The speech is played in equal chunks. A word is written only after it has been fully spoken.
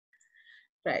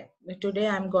Right. Today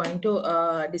I'm going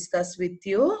to discuss with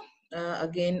you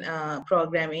again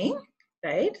programming,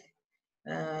 right?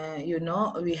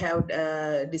 We have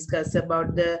discussed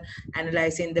about the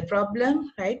analyzing the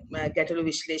problem, right? ගැටලු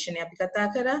විශ්ලේෂණය අපි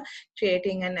කතා කරා,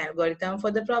 creating an algorithm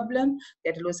for the problem,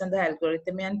 ගැටලු සඳහා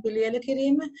algorithmයන් පිළියෙල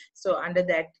කිරීම. So under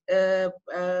that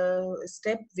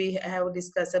step we have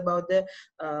discussed about the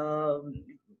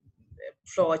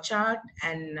flow chart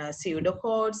and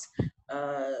pseudocodes,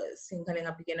 සිංහලෙන්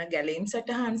අපි කියන ගැලීම්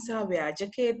සටහන් සහ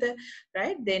ව්‍යාජකේත,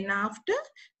 right? Then after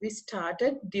we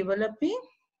started developing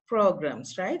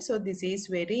programs, right? So this is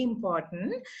very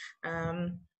important.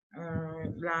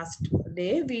 Last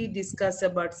day we discussed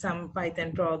about some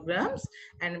Python programs,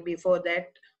 and before that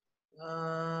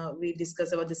we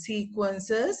discussed about the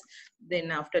sequences.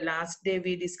 Then after last day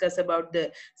we discussed about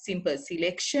the simple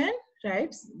selection,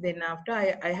 right? Then after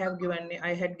I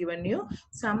had given you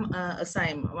some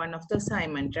assignment, one of the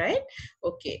assignment, right?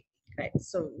 Okay, right.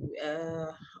 So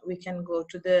we can go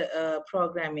to the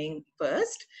programming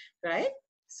first, right?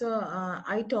 So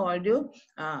I told you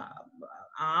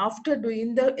after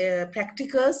doing the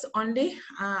practicals only,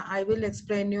 I will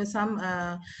explain you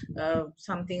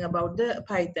something about the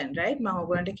Python, right? මම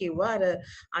ඔයගොල්ලන්ට කිව්වා අර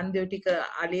අන්තිම ටික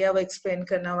අලියාව explain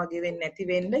කරනවා වගේ වෙන්නේ නැති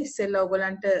වෙන්න ඉස්සෙල්ලා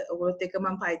ඔයගොල්ලොත් එක්ක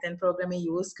මම Python programming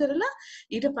use කරලා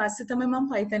ඊට පස්සේ තමයි මම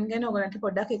Python ගැන ඔයගොල්ලන්ට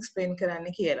පොඩ්ඩක් explain කරන්න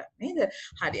කියලා නේද?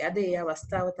 හරි. අද ඒ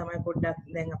අවස්ථාව තමයි පොඩ්ඩක්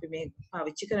දැන් අපි මේ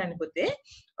පාවිච්චි කරන්න පුතේ.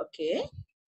 Okay.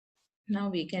 Now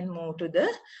we can move to the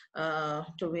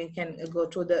we can go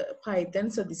to the Python.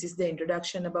 So this is the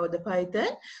introduction about the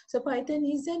Python. So Python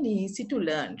is an easy to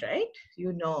learn, right?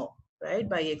 You know, right?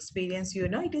 By experience, you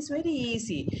know, it is very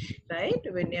easy, right?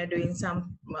 When you're doing some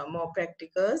more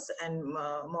practicals and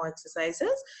more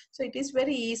exercises, so it is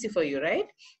very easy for you, right?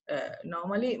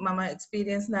 Normally mama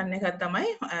experience දන්න එකක් තමයි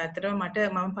අතරම මට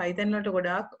මම Python වලට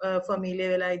ගොඩාක් familiar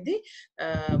වෙලා ඉද්දි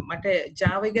මට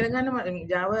Java ඉගෙන ගන්න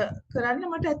Java කරන්න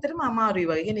මට ඇත්තටම අමාරුයි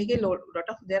වගේ. කියන්නේ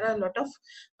ඒකේ there are a lot of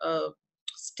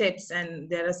steps and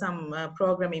there are some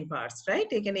programming parts, right?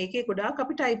 ඒ කියන්නේ ඒකේ ගොඩාක්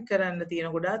අපි type කරන්න තියෙන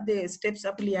ගොඩාක් steps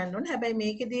අපි ලියන්න ඕනේ. හැබැයි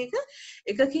මේකේදී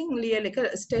එකකින් ලියලා එක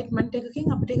statement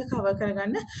එකකින් අපිට ඒක cover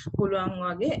කරගන්න පුළුවන්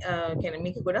වගේ. කියන්නේ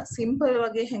මේක ගොඩාක් simple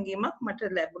වගේ හැඟීමක්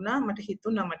මට ලැබුණා, මට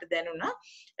හිතුණා, මට දැනුණා.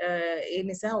 ඒ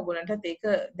නිසා ඔයගොල්ලන්ටත් ඒක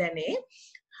දැනේ.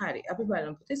 හරි, අපි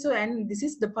බලමු පුතේ. So and this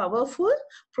is the powerful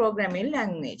programming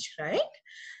language, right?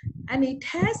 And it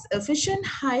has efficient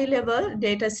high level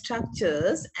data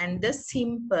structures and the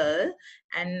simple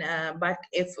and but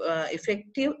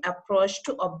effective approach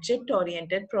to object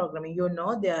oriented programming. You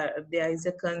know, there is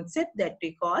a concept that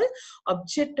we call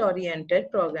object oriented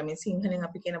programming. සිංහලෙන්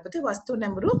අපි කියන පුතේ වස්තු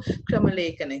නැඹුරු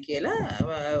ක්‍රමලේඛන කියලා.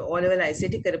 O level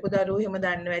ICT කරපු දරුවෝ එහෙම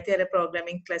දන්නවා ඇති. අර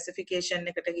programming classification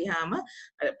එකට ගියාම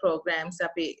අර programs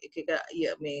අපි එක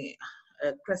මේ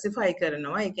classify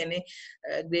කරනවා. ඒ කියන්නේ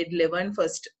grade 11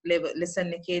 first level lesson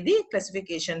එකේදී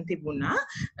classification තිබුණා.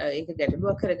 ඒක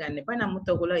ගැටලුවක් කරගන්න එපා. නමුත්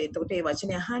ඔයගොල්ලෝ එතකොට ඒ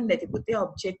වචනේ අහන්න ඇති පුතේ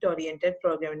object oriented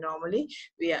programming.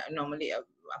 Normally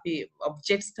අපි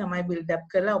objects තමයි build up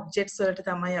කරලා objects වලට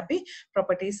තමයි අපි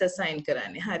properties assign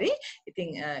කරන්නේ. හරි. ඉතින්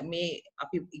මේ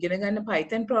අපි ඉගෙන ගන්න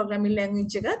Python programming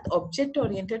language එකත් object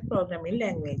oriented programming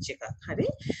language එකක්. හරි.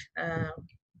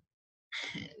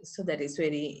 So that is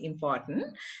very important.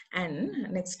 And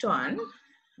next one,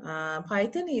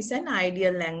 Python is an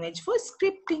ideal language for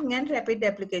scripting and rapid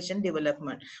application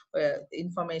development.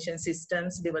 Information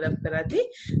systems develop karati,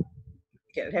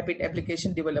 rapid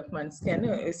application developments can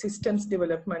systems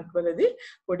development වලදී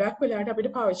ගොඩක් වෙලාවට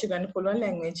අපිට පාවිච්චි ගන්න පුළුවන්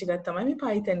language එකක් තමයි මේ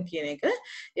Python කියන එක.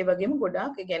 ඒ වගේම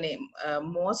ගොඩක් කියන්නේ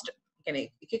most කියන්නේ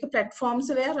එක platforms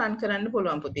වල run කරන්න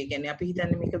පුළුවන් පුතේ. කියන්නේ අපි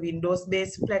හිතන්නේ මේක Windows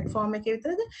based platform එකේ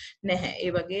විතරද? නැහැ. ඒ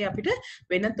වගේ අපිට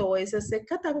වෙන OSs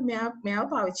එකත් අපි මෙයාව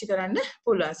පාවිච්චි කරන්න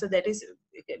පුළුවන්. So that is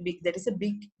a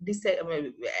big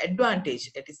advantage.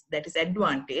 That is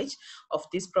advantage of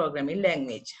this programming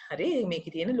language. හරි මේකේ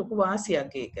තියෙන ලොකු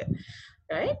වාසියක් ඒක.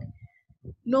 Right?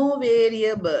 No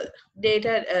variable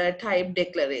data type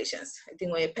declarations.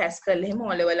 ඉතින් ඔය Pascal එහෙම O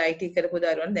level IT කරපු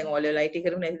දරුවන් දැන් O level IT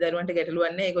කරපු නැති දරුවන්ට ගැටලුවක්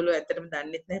නැහැ. ඒගොල්ලෝ ඇත්තටම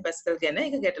දන්නෙත් නැහැ Pascal ගැන.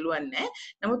 ඒක ගැටලුවක් නැහැ.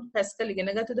 නමුත් Pascal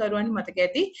ඉගෙනගත්තු දරුවන්ට මතක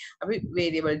ඇති අපි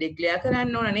variable declare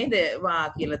කරන්න ඕන නේද? වා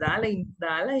කියලා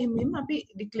දාලා එහෙම අපි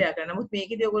declare කරනවා. නමුත්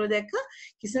මේකේදී ඔයගොල්ලෝ දැක්ක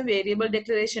කිසිම variable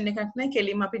declaration එකක් නැහැ.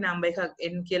 කෙලින්ම අපි number එකක්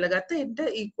n කියලා ගත්තා. ඒකට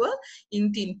equal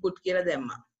int input කියලා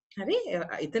දැම්මා. හරි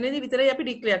එතනදී විතරයි අපි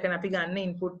ඩික්ලෙයාර් කරන අපි ගන්න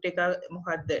ඉන්පුට් එක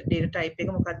මොකද්ද data type එක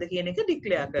මොකද්ද කියන එක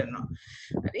ඩික්ලෙයාර් කරනවා.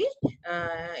 හරි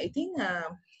ඉතින්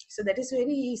so that is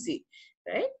very easy,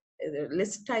 right?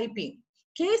 Less typing.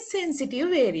 case sensitive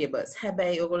variables.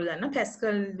 හැබැයි ඔයගොල්ලෝ දන්නවා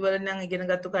Pascal වල නම් ඉගෙන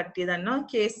ගත්ත කට්ටිය දන්නවා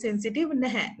case sensitive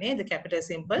නැහැ නේද? capital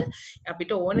simple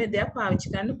අපිට ඕනේ දෙයක්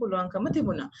පාවිච්චි කරන්න පුළුවන්කම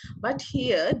තිබුණා. But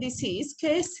here this is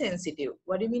case sensitive.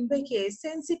 What do you mean by case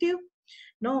sensitive?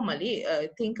 Normally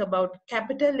think about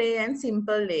capital A and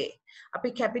simple A. අපි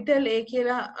capital A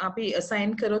කියලා අපි assign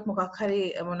කරොත් මොකක් හරි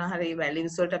මොන හරි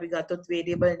values වලට අපි ගත්තොත්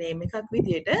variable name එකක්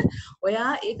විදියට ඔයා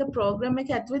ඒක program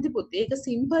එක ඇතුළේදී පුත් ඒක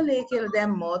simple A කියලා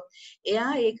දැම්මොත් එයා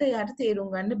ඒක යාට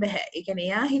තේරුම් ගන්න බෑ. ඒ කියන්නේ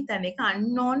එයා හිතන්නේ ඒක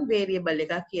unknown variable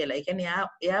එකක් කියලා. ඒ කියන්නේ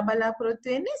එයා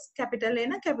බලාපොරොත්තු වෙන්නේ capital A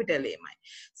නම් capital A මයි.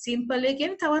 simple A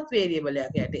කියන්නේ තවත් variable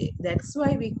එකක් යට. That's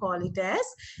why we call it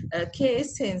as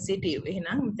case sensitive.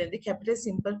 එහෙනම් මෙතනදී capital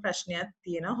simple ප්‍රශ්නයක්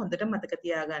තියෙනවා. හොඳට මතක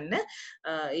තියාගන්න.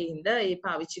 ඒ හින්දා ඒ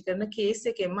පාවිච්චි කරන case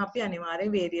එකෙන්ම අපි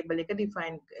අනිවාර්යෙන් variable එක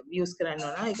define use කරන්න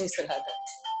ඕන. ඒක ඉස්සරහට.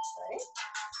 Right?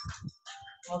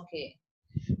 Okay.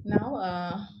 Now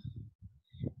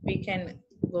we can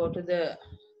go to the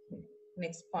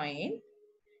next point.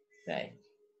 Right.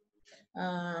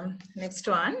 Next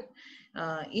one.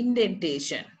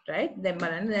 Indentation, right? දැන්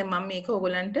බලන්න දැන් මම මේක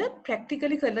ඔයගලන්ට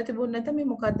practically කරලා තිබුණ නැත්නම් මේ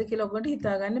මොකද්ද කියලා ඔයගලන්ට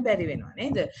හිතා ගන්න බැරි වෙනවා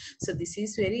නේද? So this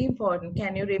is very important.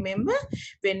 Can you remember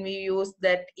when we use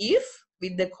that if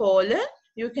with the colon?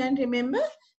 You can remember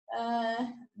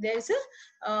there's a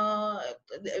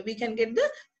we can get the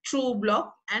true block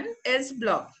and else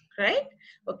block, right?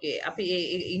 Okay, අපි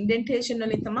indentation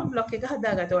වලින් තමයි block එක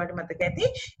හදාගත්තා. ඔයාලට මතක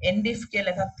ඇති end if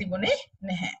කියලා එකක් තිබුණේ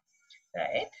නැහැ.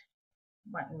 Right?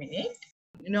 1 minute.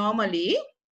 Normally,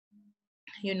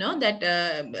 you know that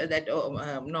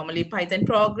normally Python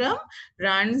program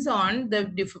runs on the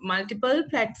multiple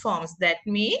platforms. That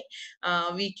means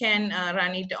we can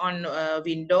run it on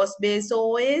Windows based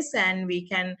OS and we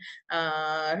can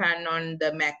run on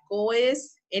the Mac OS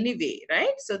anyway,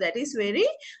 right? So that is very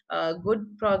good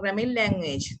programming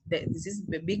language. This is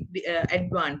a big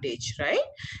advantage, right?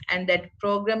 And that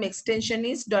program extension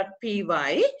is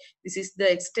 .py. This is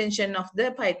the extension of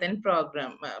the Python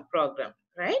program,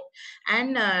 right?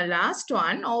 And last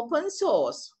one, open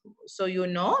source. So you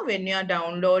know when you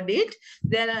download it,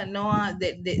 there are no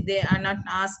they are not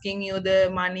asking you the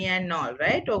money and all,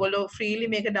 right? ඔයගොල්ලෝ freely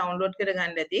මේක download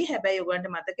කරගන්න ඇති. හැබැයි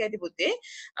ඔයගොල්ලන්ට මතක ඇති පුතේ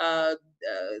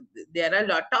there are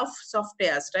lot of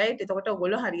softwares, right? එතකොට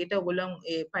ඔයගොල්ලෝ හරියට ඔයගොල්ලෝ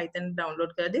ඒ Python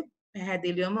download කරද්දී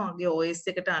පැහැදිලිවම ඔයගේ OS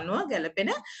එකට අනුව ගැලපෙන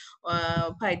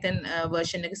Python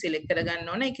version එක select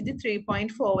කරගන්න ඕන. ඒකෙදි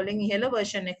 3.4 වලින් ඉහළ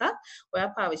version එකක් ඔයා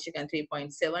පාවිච්චි කරන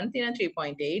 3.7 තියෙනවා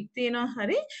 3.8 තියෙනවා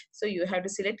හරි. So you have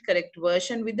to select correct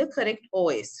version with the correct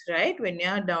OS, right? When you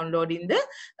are downloading the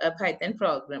Python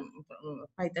program,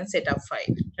 Python setup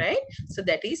file, right? So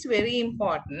that is very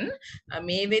important.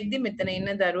 මේ වෙද්දි මෙතන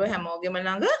ඉන්න දරුවෝ හැමෝගෙම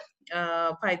ළඟ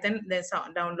Python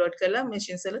download කරලා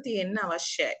machines වල තියෙන්න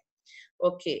අවශ්‍යයි.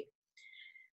 Okay.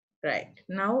 Right.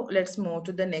 Now let's move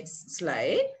to the next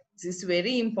slide. This is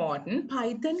very important.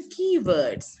 Python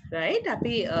keywords, right?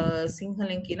 අපි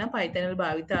සිංහලෙන් කියන Python වල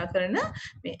භාවිතා කරන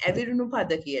මේ ඇවිරුණු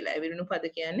පද කියලා. ඇවිරුණු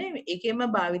පද කියන්නේ ඒකෙම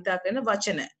භාවිතා කරන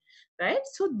වචන. Right?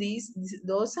 So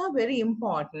those are very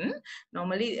important.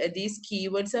 Normally these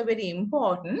keywords are very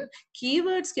important.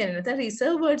 Keywords can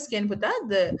reserve words can put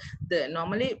the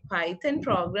normally Python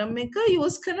program maker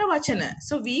use karana vachana.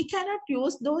 So we cannot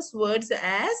use those words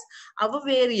as our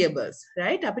variables,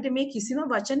 right? අපිට මේ කිසිම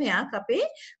වචනයක් අපේ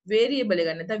variable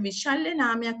එක නැත්නම් විශාල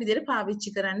නාමයක් විදිහට පාවිච්චි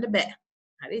කරන්න බෑ.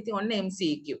 හරි ඉතින් ඔන්න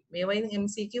MCQ මේවයින්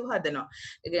MCQ හදනවා.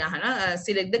 ඒක අහන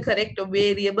select the correct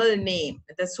variable name,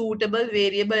 the suitable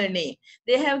variable name.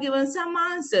 They have given some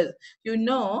answers, you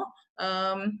know.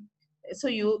 So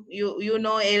you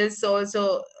know else also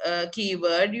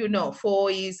keyword, you know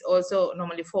for is also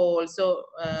normally for also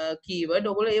keyword.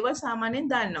 ඔයගොල්ලෝ ඒවා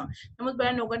සාමාන්‍යයෙන් දන්නවා. නමුත්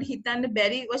බලන්න ඔයගොල්ලන්ට හිතන්න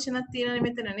බැරි වචනක් තියෙනනේ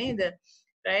මෙතන නේද?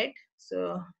 Right? So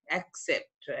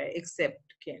accept, right? Accept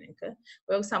කියන එක.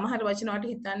 ඔය සමහර වචන වලට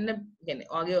හිතන්න කියන්නේ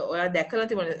ඔයා දැකලා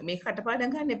තිබුණා මේ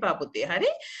කටපාඩම් ගන්න එපා පුතේ.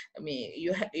 හරි? මේ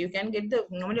you can get the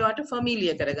normally ඔයාට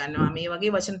familiar කරගන්නවා. මේ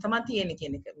වගේ වචන තමයි තියෙන්නේ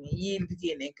කියන එක. මේ yield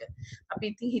කියන එක.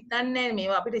 අපි ඉතින් හිතන්නේ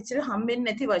මේවා අපිට එච්චර හම්බෙන්නේ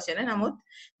නැති වචන. නමුත්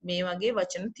මේ වගේ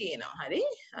වචන තියෙනවා. හරි?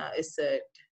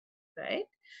 assert, right?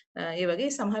 ඒ වගේ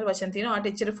සමහර වචන තියෙනවා ඔයාට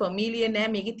එච්චර familiar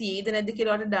නෑ මේකේ තියෙයිද නැද්ද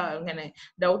කියලා ඔයාට يعني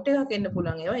doubt එකක් එන්න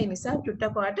පුළුවන් ඒවා. ඒ නිසා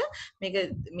චුට්ටක් ඔයාට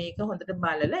මේක හොඳට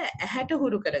බලලා ඇහැට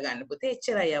හුරු කරගන්න පුතේ.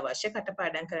 එච්චරයි අවශ්‍ය.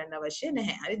 කටපාඩම් කරන්න අවශ්‍ය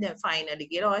නැහැ. හරි දැන් finally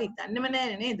කියලා ඔයා හිතන්නෙම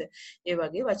නෑ නේද? ඒ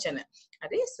වගේ වචන.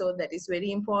 හරි? So that is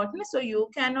very important. So you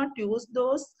cannot use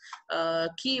those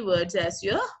keywords as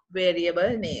your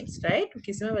variable names, right?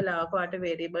 කිසිම වෙලාවක ඔයාට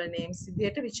variable names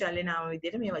විදියට විචාලේ නාම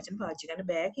විදියට මේ වචන පාවිච්චි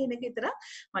කරන්න බෑ කියන එක විතර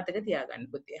මතක තියාගන්න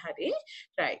පුතේ. Hari,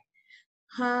 right?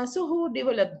 So who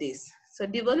developed this? So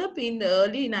developed in the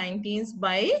early 19s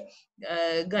by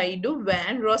Guido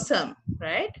van Rossum,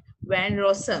 right? Van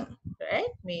Rossum,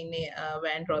 right? Meaning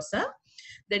Van Rossum.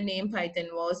 The name Python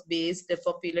was based on a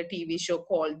popular TV show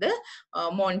called the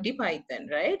Monty Python,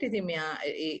 right? ඉතින් මෙයා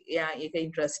ඒක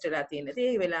interest වෙලා තියෙන. ඉතින්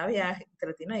ඒ වෙලාවේ එයා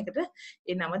හිතලා තිනවා ඒකට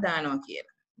ඒ නම දානවා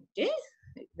කියලා. Okay?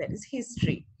 That is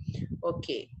history.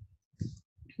 Okay.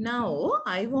 Now,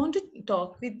 I want to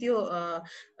talk with you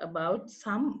about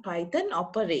some Python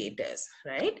operators,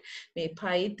 right?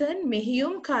 Python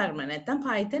මෙහියුම් කර්ම නැත්නම්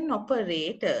Python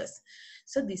operators.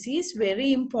 So this is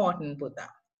very important, පුතා.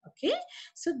 Okay,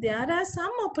 so there are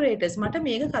some operators. මට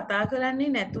මේක කතා කරන්නේ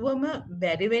නැතුවම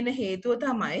බැරි වෙන හේතුව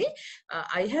තමයි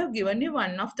I have given you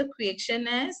one of the question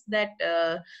as that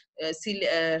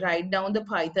write down the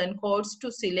Python codes to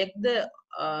select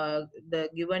the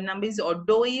given number is odd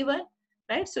or even.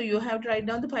 Right, so you have to write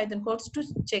down the Python codes to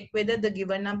check whether the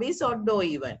given number is odd or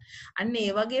even. And ඒ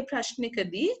වගේ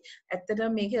ප්‍රශ්නිකදී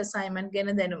ඇත්තටම මේකේ assignment ගැන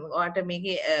දැන ඔයාට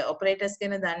මේකේ operators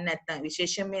ගැන දන්නේ නැත්නම්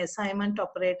විශේෂයෙන් මේ assignment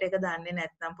operator එක දන්නේ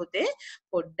නැත්නම් පුතේ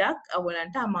පොඩ්ඩක්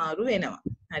ඔයගලන්ට අමාරු වෙනවා.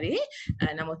 හරි?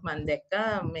 නමුත් මම දැක්කා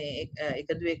මේ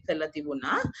එකදුවෙක් කරලා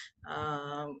තිබුණා.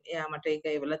 එයා මට ඒක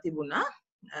එවලා තිබුණා.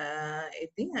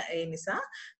 ඉතින් ඒ නිසා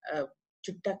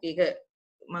චුට්ටක් ඒක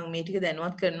මම මේ ටික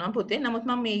දැනුවත් කරනවා පුතේ. නමුත්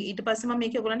මම මේ ඊට පස්සේ මම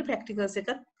මේක ඔයගලන්ට ප්‍රැක්ටිකල්ස් එකක්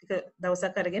එක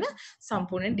දවසක් අරගෙන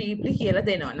සම්පූර්ණ ඩීප්ලි කියලා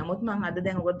දෙනවා. නමුත් මම අද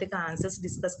දැන් ඔයගොල්ලොත් එක්ක ආන්සර්ස්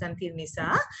ඩිස්කස් කරන්න තියෙන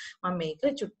නිසා මම මේක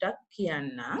චුට්ටක්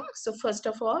කියන්නම්. So first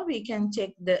of all we can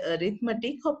check the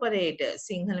arithmetic operator.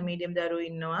 Sinhala medium දරුවෝ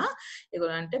ඉන්නවා.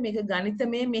 ඒගොල්ලන්ට මේක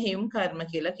ගණිතමය මෙහෙයුම් කර්ම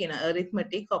කියලා කියන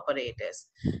arithmetic operators.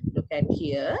 Look at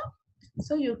here.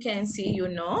 So you can see, you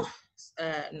know,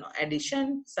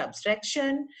 addition,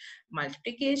 subtraction,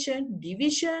 multiplication,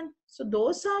 division. So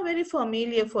those are very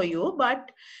familiar for you,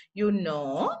 but you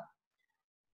know,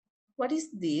 what is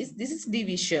this? This is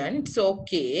division. It's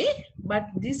okay, but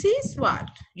this is what?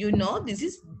 You know, this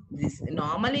is this.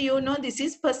 Normally, you know, this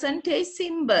is percentage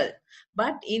symbol,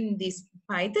 but in this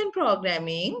Python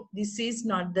programming, this is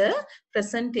not the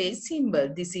percentage symbol.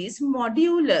 This is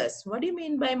modulus. What do you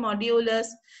mean by modulus?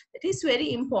 That is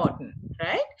very important,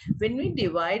 right? When we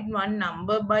divide one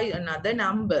number by another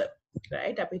number,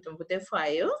 right?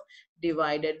 5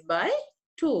 divided by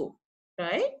 2,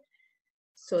 right?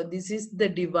 So this is the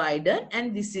divider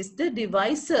and this is the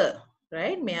divisor,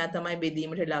 right? මෙයා තමයි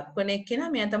බෙදීමට ලක්වන එක්කෙනා,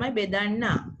 මෙයා තමයි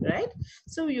බෙදන්නා, right?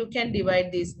 So you can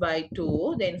divide this by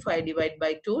 2, then 5 divided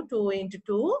by 2, 2 into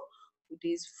 2, it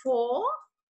is 4.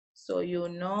 So you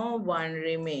know 1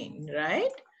 remain,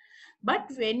 right? But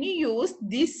when you use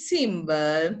this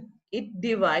symbol, it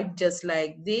divides just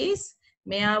like this.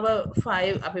 මෙයාව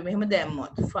 5 අපි මෙහෙම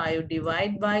දැම්මොත් 5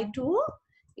 divided by 2,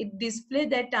 it display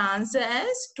that answer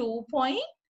as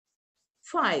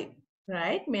 2.5,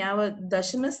 right? මෙයාව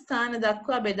දශම ස්ථාන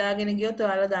දක්වා බෙදාගෙන ගියොත්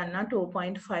ඔයාලා දන්නවා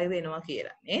 2.5 වෙනවා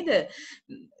කියලා නේද?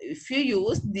 If you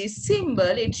use this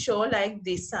symbol, it show like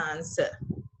this answer,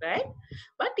 right?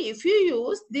 But if you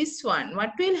use this one,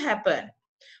 what will happen?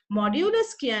 Modulus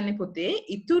කියන්නේ පුතේ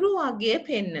ඉතුරු අගය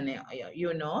පෙන්නන.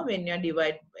 You know, when you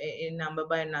divide a number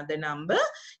by another number,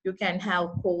 you can have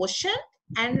quotient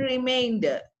and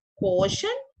remainder.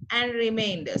 Quotient and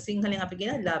remainder. සිංහලෙන් අපි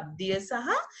කියන ලබ්ධිය සහ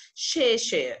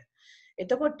ශේෂය.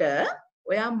 එතකොට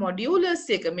ඔයා modulus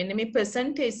එක මෙන්න මේ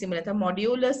percentage symbol නැත්නම්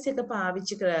modulus එක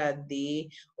පාවිච්චි කරද්දී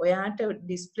ඔයාට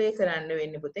display කරන්න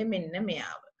වෙන්නේ පුතේ මෙන්න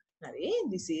මෙයාව. හරි?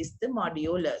 This is the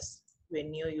modulus.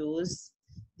 When you use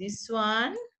this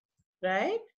one,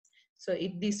 right? So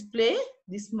it display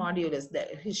this modulus. The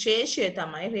ශේෂය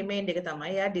තමයි remainder එක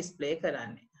තමයි යා display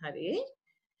කරන්නේ. හරි?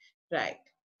 Right.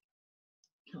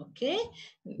 Okay.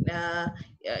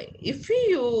 If we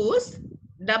use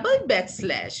double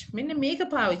backslash, mean make a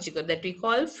පාවිච්චි කර that we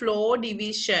call floor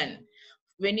division.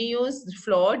 When you use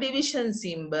floor division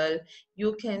symbol,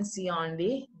 you can see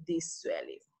only this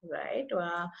value, right?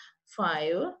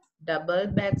 5 double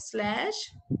backslash,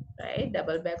 right?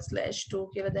 Double backslash 2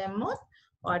 කියලා දැම්මොත්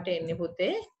ඔයාට එන්නේ පුතේ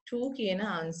 2 කියන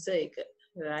answer එක,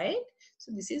 right? So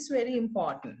this is very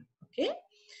important, okay?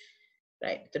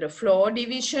 Right, so the floor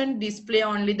division display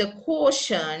only the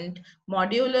quotient,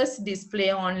 modulus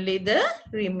display only the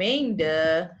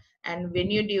remainder, and when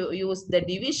you use the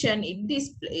division, it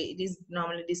is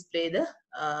normally display the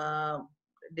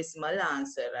decimal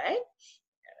answer, right?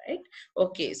 Right?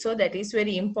 Okay, so that is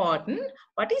very important.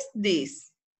 What is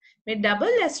this? May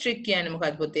double asterisk කියන්නේ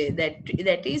මොකක්ද පුතේ?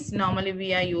 That is normally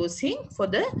we are using for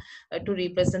the to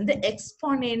represent the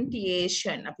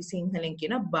exponentiation. අපි සිංහලෙන්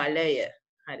කියන බලය.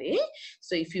 හරි?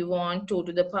 So if you want 2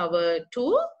 to the power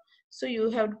 2, so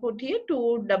you have to put here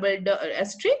 2 double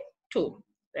asterisk 2.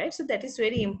 right? So that is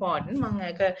very important. මම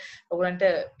ඒක ඔයගලන්ට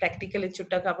practically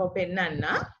චුට්ටක් අපව පෙන්නන්න.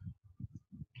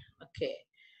 Okay.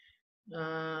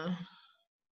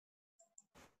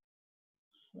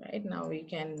 Right now we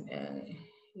can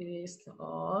erase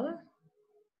all.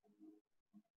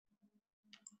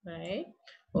 Right.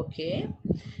 Okay.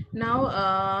 Now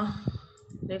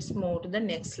let's move to the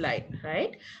next slide.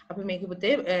 Right. අපි මේක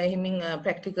පුතේ හිමින්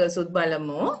practicals උත්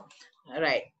බලමු.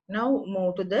 Right. Now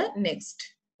move to the next.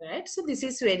 Right. So this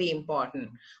is very important.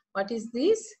 What is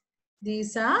this?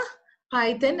 These are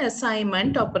Python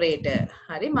assignment operator.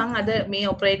 හරි මම අද මේ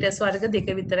operators වර්ග දෙක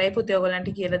විතරයි පුතේ ඔයගලන්ට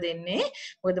කියලා දෙන්නේ.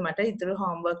 මොකද මට ඊතර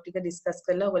homework ටික discuss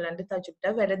කරලා ඔයගලන්ට තව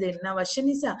චුට්ටක් වැඩ දෙන්න අවශ්‍ය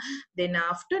නිසා. Then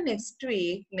after next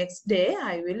week, next day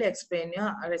I will explain you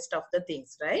rest of the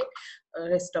things, right?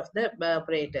 Rest of the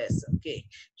operators. Okay.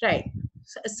 Right.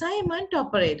 So assignment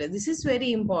operator. This is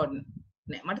very important.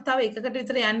 මට තව එකකට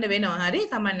විතර යන්න වෙනවා හරි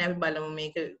කමන්නේ අපි බලමු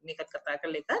මේකත් කතා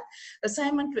කරලා එකත්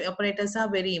assignment operators are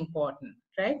very important,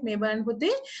 right? මේ බලන්න පුතේ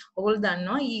ඔයගොල්ලෝ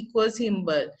දන්නවා equal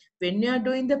symbol when you are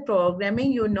doing the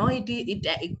programming you know it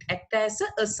act as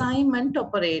a assignment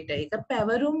operator එක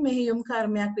පැවරුම් මෙහෙයුම්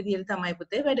කර්මයක් විදිහට තමයි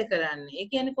පුතේ වැඩ කරන්නේ. ඒ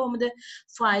කියන්නේ කොහොමද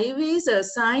 5 is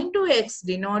assigned to x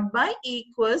denoted by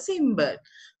equal symbol.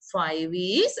 5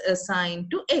 is assigned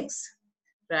to x,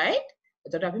 right?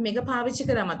 එතකොට අපි මේක පාවිච්චි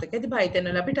කරා මතකද Python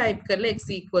වල අපි type කරලා x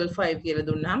equal 5 කියලා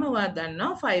දුන්නාම ඔයා දන්නවා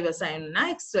 5 assign වුණා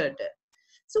x වලට.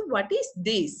 So what is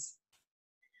this?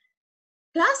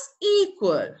 Plus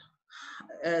equal.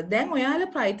 දැන් ඔයාලා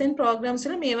Python programs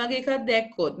වල මේ වගේ එකක්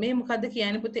දැක්කොත් මේ මොකද්ද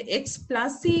කියන්නේ පුතේ x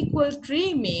plus equal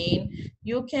 3 mean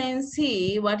you can see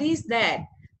what is that?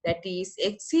 That is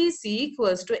x is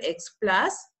equals to x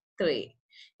plus 3.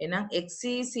 එහෙනම් x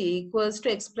is equals to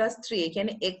x plus 3. ඒ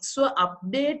කියන්නේ x ව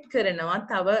අප්ඩේට් කරනවා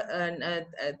තව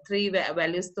 3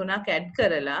 values තුනක් add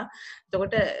කරලා.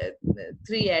 එතකොට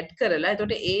 3 add කරලා.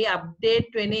 එතකොට ඒ අප්ඩේට්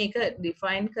වෙන එක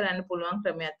define කරන්න පුළුවන්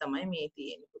ක්‍රමයක් තමයි මේ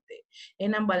තියෙන්නේ පුතේ.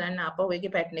 එහෙනම් බලන්න ආපහු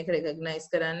ඒකේ pattern එක recognize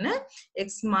කරන්න.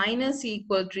 x minus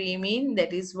equal 3 mean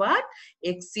that is what?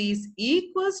 x is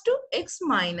equals to x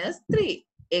minus 3.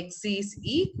 x is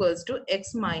equals to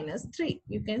x minus 3.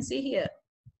 You can see here.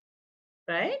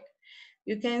 Right?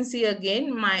 You can see again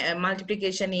my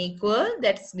multiplication equal,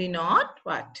 that's denote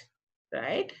what?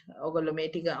 Right? ඔයගොල්ලෝ මේ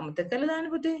ටික අමතක කරලා දාන්න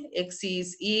පුතේ. x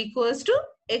is equals to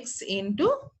x into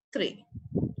 3.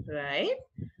 Right?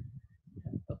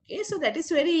 Okay, so that is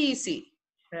very easy.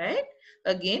 Right?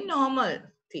 Again normal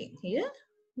thing here.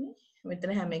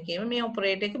 මෙතන හැම එකේම මේ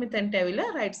operator එක මෙතනට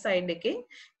ඇවිල්ලා right side එකෙන්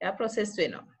එයා process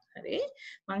වෙනවා. හරි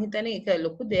මම හිතන්නේ ඒක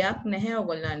ලොකු දෙයක් නැහැ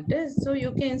ඔයගොල්ලන්ට. So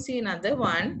you can see another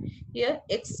one here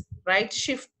x right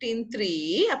shift in 3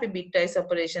 අපි bitwise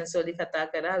operations වලදී කතා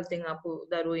කරා. අලුතින් ආපු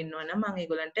දරුවෝ ඉන්නවනම් මම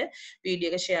ඒගොල්ලන්ට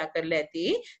වීඩියෝ එක share කරලා ඇති.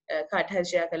 කාට හරි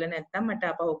share කරලා නැත්නම්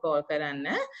මට ආපහු call කරන්න.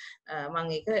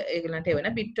 මම ඒක ඒගොල්ලන්ට එවන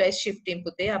bitwise shifting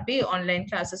පුතේ අපි online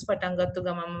classes පටන් ගත්ත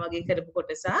ගමන්ම වගේ කරපු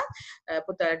කොටස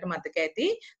පුතාලට මතක ඇති.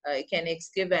 ඒ කියන්නේ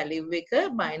x ගේ value එක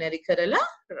binary කරලා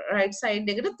right side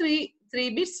එකට 3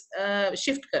 bits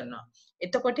shift කරනවා.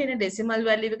 එතකොට එන decimal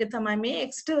value එක තමයි මේ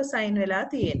x ට assign වෙලා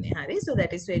තියෙන්නේ. හරි. So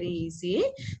that is very easy.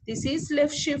 This is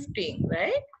left shifting,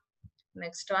 right?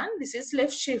 Next one, this is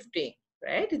left shifting,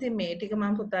 right? ඉතින් මේ ටික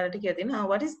මම පුතාලට කියලා දෙනවා.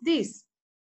 What is this?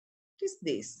 What is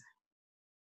this?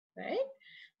 Right?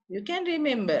 You can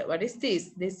remember what is this?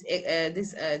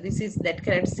 This is that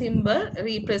correct symbol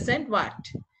represent what?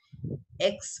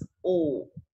 XO.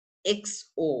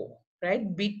 XO. Right?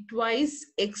 Bitwise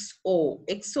XO.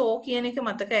 XO කියන එක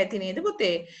මතක ඇති නේද පුතේ?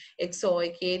 XO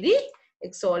එකේදී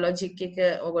XO logic එක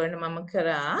ඔයගොල්ලන්ට මම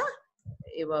කරා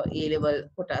ඒවා A level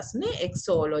කොටස්නේ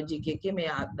XO logic එකේ මේ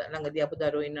ළඟදී අපු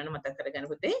දරුවෝ ඉන්නවනේ මතක කරගන්න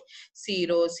පුතේ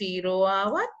 0 0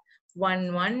 ආවත් 1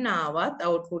 1 ආවත්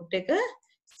output එක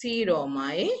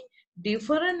 0මයි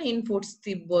different inputs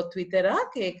තිබ්බොත්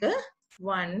විතරක් ඒක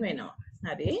 1 වෙනවා.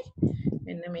 හරි.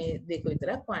 මෙන්න මේ දෙක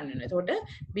විතරක් 1 වෙනවා. එතකොට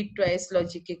bitwise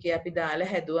logic එකේ අපි දාලා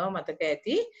හැදුවා මතක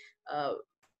ඇති.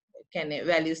 කියන්නේ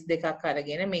values දෙකක්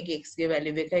අරගෙන මේක x ගේ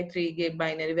value එකයි 3 ගේ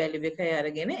binary value එකයි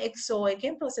අරගෙන XO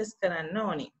එකෙන් process කරන්න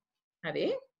ඕනි. හරි.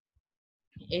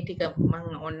 ඒ ටික මම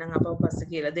ඕනනම් අපව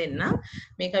පස්සේ කියලා දෙන්නම්.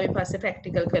 මේක අපි පස්සේ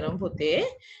practical කරමු පුතේ.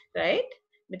 right?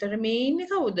 මෙතන මේ ඉන්නේ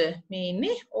කවුද? මේ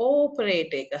ඉන්නේ O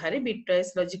operator එක. හරි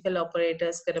bitwise logical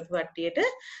operators කරපු කට්ටියට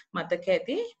මතක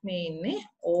ඇති මේ ඉන්නේ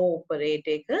O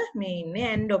operator එක, මේ ඉන්නේ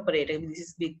AND operator. This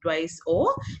is bitwise O,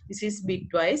 this is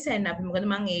bitwise AND. අපි මොකද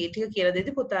මම ඒ ටික කියලා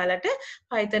දෙද්දි පුතාලට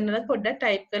Python වල පොඩ්ඩක්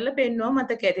type කරලා පෙන්නුවා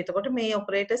මතක ඇති. එතකොට මේ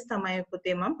operators තමයි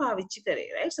පුතේ මම පාවිච්චි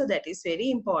කරේ. right? So that is very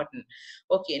important.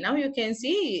 Okay, now you can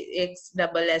see x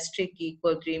double asterisk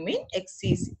equal 3 mean x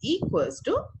is equals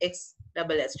to x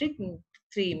double asterisk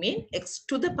 3 mean x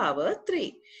to the power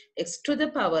 3. X to the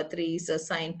power 3 is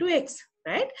assigned to x,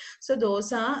 right? So those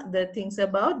are the things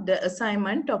about the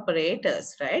assignment operators,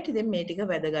 right? ඉතින් මේ ටික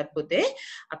වැදගත් පුතේ.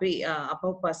 අපි අපහු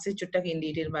පස්සේ චුට්ටක් in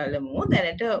detail බලමු.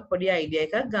 දැනට පොඩි idea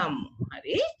එකක් ගමු.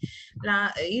 හරි?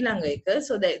 ඊළඟ එක,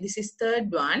 so that this is third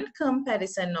one,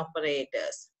 comparison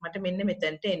operators. මට මෙන්න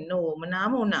මෙතනට එන්න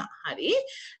ඕමනාම වුණා. හරි?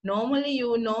 Normally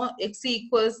you know x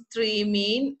equals 3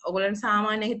 mean ඔයගොල්ලන්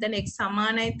සාමාන්‍යයෙන් හිතන x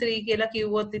සමානයි 3 කියලා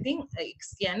කිව්වොත් ඉතින් x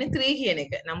කියන්නේ 3 කියන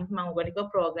එක. නමුත් මම ඔයගොල්ලන්ට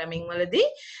කිව්වා programming වලදී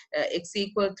x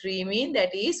equal 3 mean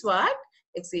that is what?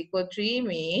 X equal 3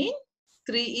 mean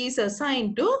 3 is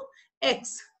assigned to x.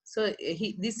 So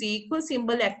this equal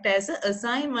symbol act as an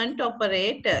assignment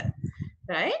operator,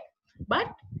 right? But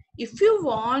if you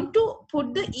want to put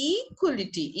the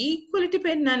equality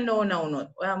පෙන්නන්න ඕන වුණොත්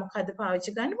ඔයා මොකද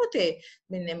පාවිච්චි කරන්න පුතේ?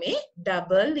 මෙන්න මේ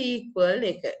double equal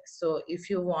එක. So if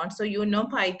you want, so you know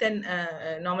Python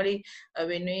normally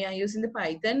when we are using the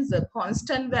Python's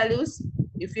constant values,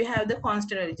 if you have the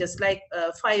constant value just like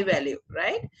 5 value,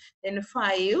 right? Then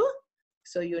 5,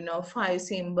 so you know 5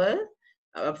 symbol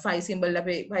 5 symbol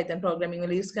අපි Python programming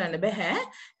වල use කරන්න බෑ.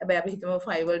 හැබැයි අපි හිතමු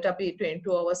 5 වලට අපි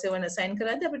 22/7 assign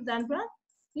කරද්දී අපිට දාන්න පුළුවන්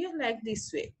yeah, like this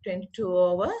way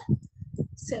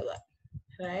 22/7,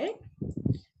 right?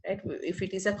 Right, if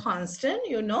it is a constant,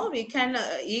 you know, we can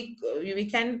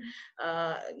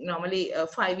normally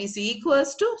 5 is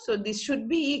equals to, so this should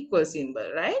be equal symbol,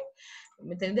 right?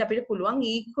 මෙතනදී අපිට පුළුවන්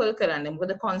equal කරන්න.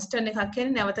 මොකද constant එකක්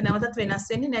කියන්නේ නැවත නැවතත් වෙනස්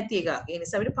වෙන්නේ නැති එකක්. ඒ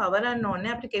නිසා අපිට power ගන්න ඕනේ.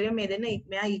 අපිට කෙලින්ම මේ දෙන්න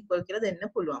මෙයා equal කියලා දෙන්න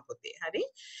පුළුවන් පුතේ. හරි?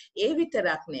 ඒ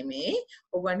විතරක් නෙමෙයි.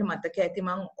 ඔයගොල්ලන්ට මතක ඇති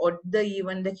මම odd the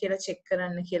even the කියලා check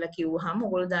කරන්න කියලා කිව්වහම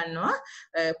ඔයගොල්ලෝ දන්නවා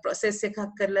process එකක්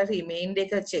කරලා remainder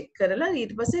එක check කරලා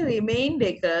ඊට පස්සේ remainder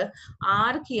එක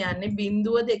r කියන්නේ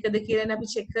බිඳුව දෙකද කියලානේ අපි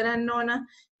check කරන්න ඕන.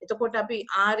 එතකොට අපි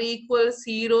r equal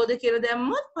 0ද කියලා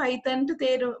දැම්මොත් Python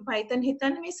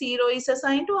හිතන්නේ මේ 0 is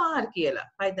assigned to r කියලා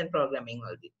Python programming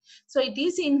වලදී. So it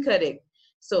is incorrect.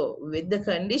 So with the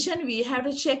condition we have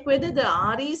to check whether the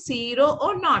r is 0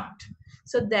 or not.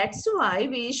 So that's why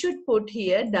we should put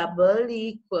here double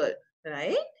equal,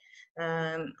 right?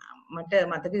 මට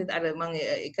මතකයි අර මම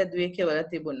එක දුවේ කියලා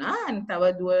තිබුණා අන් තව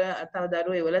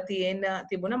දරුවෝ ඒවල තියෙන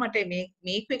තිබුණා මට මේ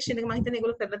question එක මම හිතන්නේ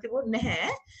ඒගොල්ලෝ කරලා තිබුණ නැහැ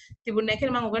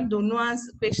කියලා මම ඔයගොල්ලන් දුන්නු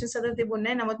questions අතර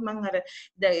තිබුණේ නැහැ නමුත් මම අර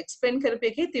explain කරපු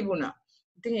එකේ තිබුණා.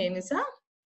 ඉතින් ඒ නිසා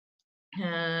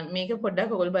මේක පොඩ්ඩක්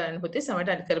ඔයගොල්ලෝ බලන්න පුතේ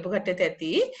සමහරට අර කරපු කට්ටියට ඇති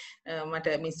මට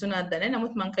මිස් වුණාද නැහැ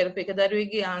නමුත් මම කරපු එක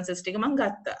දරුවෙක්ගේ answers ටික මම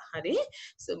ගත්තා. හරි?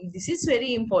 So this is very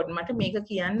important. මට මේක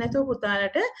කියන්න නැතුව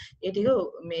පුතාලට ඒ ටික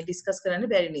මේ discuss කරන්න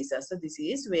බැරි නිසා. So this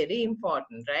is very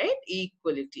important, right?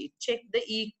 Equality. Check the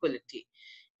equality.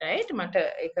 Right? මට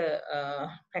ඒක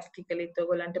practically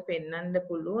ඔයගොල්ලන්ට පෙන්වන්න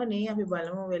පුළුවනි. අපි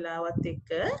බලමු වෙලාවත්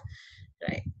එක්ක.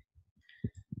 Right.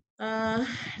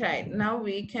 Right. Now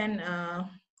we can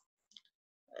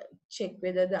check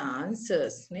whether the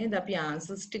answers නේද අපි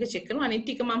answers ටික check කරමු අනිත්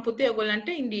ටික මම පුතේ ඔයගොල්ලන්ට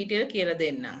in detail කියලා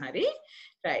දෙන්නම්. හරි?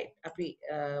 right අපි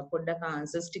පොඩ්ඩක්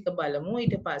answers ටික බලමු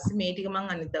ඊට පස්සේ මේ ටික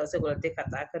මම අනිත් දවසේ ඔයගොල්ලන්ට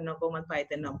කතා කරනවා කොහොමද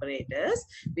Python operators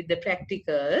with the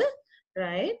practical,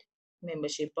 right?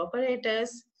 Membership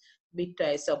operators,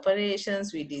 bitwise operations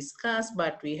we discussed,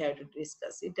 but we have to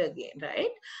discuss it again,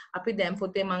 right? අපි දැන්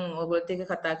පුතේ මම ඔයගොල්ලොත් එක්ක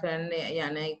කතා කරන්න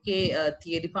යන එකේ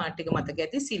theory part එක මතක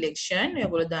ඇති selection.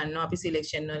 ඔයගොල්ලෝ දන්නවා අපි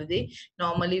selection වලදී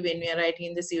normally when we are writing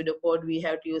in the pseudocode we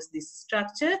have to use this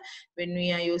structure. When we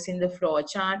are using the flow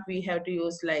chart we have to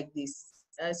use like this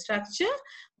structure.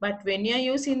 But when you are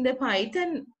using the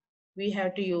Python we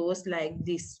have to use like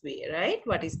this way, right?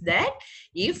 What is that?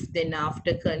 If, then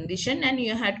after condition, and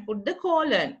you have to put the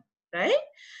colon, right?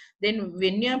 Then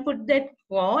when you put that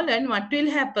colon, what will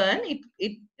happen?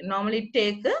 It normally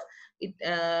take a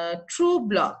true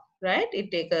block, right? It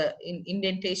take a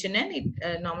indentation and it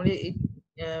normally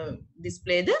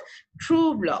display the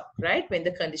true block, right? When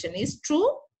the condition is true,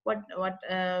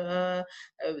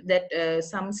 that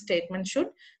some statement should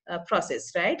process,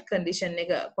 right? Condition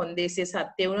එක කොන්දේසිය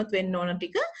සත්‍ය වුණොත් වෙන්න ඕන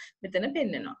ටික මෙතන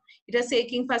පෙන්නනවා. ඊට පස්සේ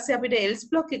ඒකින් පස්සේ අපිට else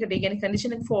block එකට, ඒ කියන්නේ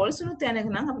condition එක false වුණොත් යන එක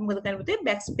නම් අපි මොකද කරන්නේ පුතේ?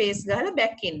 backspace ගහලා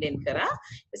back indent කරා.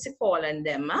 ඊපස්සේ colon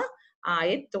දැම්මා.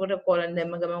 ආයෙත් එතකොට colon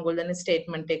දැම්ම ගමන් ඔයගොල්ලෝ දන්නේ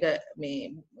statement එක මේ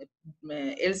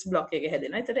else block එක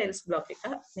හැදෙනවා. ඒතර else block එක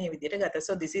මේ විදිහට ගත්තා.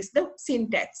 So this is the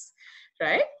syntax,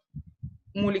 right?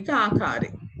 මූලික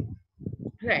ආකාරය.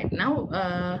 Right, now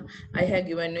I have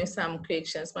given you some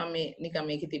questions. මම නිකන්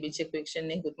මේකේ තිබිච්ච question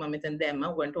එකකුත් මම මෙතන දැම්මා.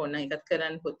 ඔයගොල්ලන්ට ඕන එකත්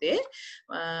කරන්න පුතේ.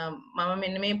 මම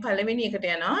මෙන්න මේ පළවෙනි එකට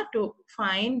යනවා to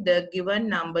find the given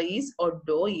number is odd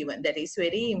or even. That is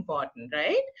very important,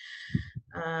 right?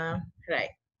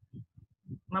 Right.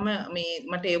 මම මේ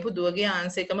මට ඒ පුදුවගේ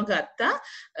ආන්සර් එකම ගත්තා.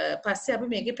 පස්සේ අපි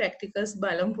මේකේ ප්‍රැක්ටිකල්ස්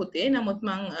බලමු පුතේ. නමුත්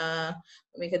මම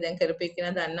මේක දැන් කරපු එක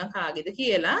නා දන්නා කාගේද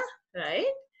කියලා.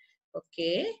 right?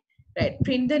 Okay. Right.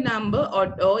 Print the number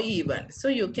odd or even. So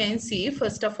you can see,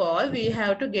 first of all, we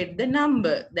have to get the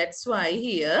number. That's why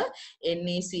here n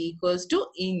is equals to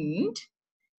int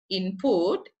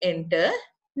input enter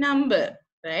number.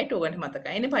 right? ඔයගොල්ලන්ට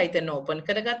මතකයිනේ Python open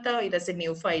කරගත්තා. ඊට පස්සේ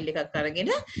new file එකක්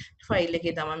අරගෙන file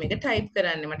එකේ තමයි මේක type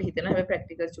කරන්නේ. මට හිතෙනවා හැබැයි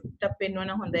practical චුට්ටක්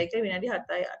පෙන්වන්න හොඳයි කියලා විනාඩි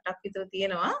 7-8ක් විතර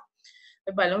තියෙනවා.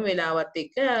 අපි බලමු වෙලාවත්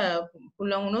එක්ක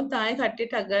පුළුවන් වුණොත් ආයෙ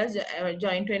කට්ටියට අග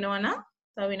joint වෙනවා නම්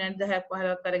තව විනාඩි 10ක්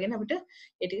 15ක් අරගෙන අපිට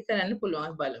ඒ ටික කරන්න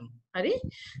පුළුවන් බලමු. හරි?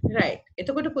 right.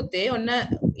 එතකොට පුතේ ඔන්න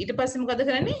ඊට පස්සේ මොකද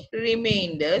කරන්නේ?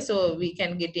 remainder. So we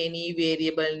can get any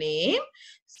variable name.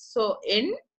 So n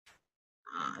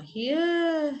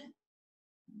here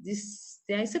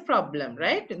there is a problem,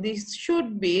 right? This should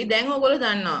be දැන් ඔයගොල්ලෝ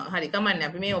දන්නවා. හරි කමන්නේ.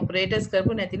 අපි මේ operators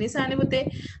කරපු නැති නිසානේ පුතේ.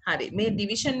 හරි. මේ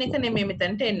division එක නෙමෙයි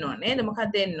මෙතනට එන්න ඕනේ නේද?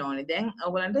 මොකක්ද එන්න ඕනේ? දැන්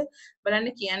ඔයගොල්ලන්ට බලන්න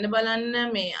කියන්න බලන්න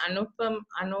මේ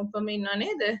අනුපම ඉන්නව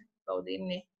නේද? කවුද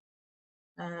ඉන්නේ?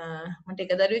 මට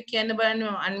එක දරුවෙක් කියන්න බලන්න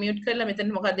unmute කරලා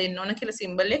මෙතන මොකක්ද එන්න ඕන කියලා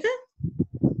symbol එක.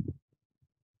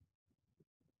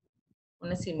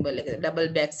 ඔන්න symbol එක. double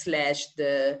backslash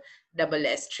the double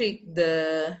asterisk the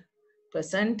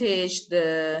percentage the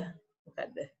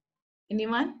මොකක්ද?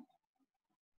 anyone?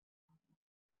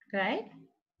 right?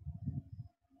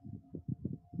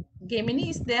 Gemini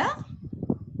is there?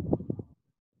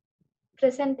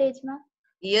 Percentage ma?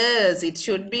 Yes, it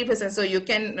should be percent. So you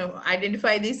can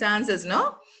identify these answers, no?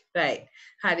 Right.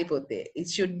 Hari pote. It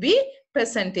should be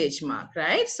percentage mark,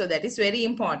 right? So that is very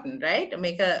important, right?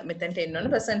 Make a මෙතන 10 on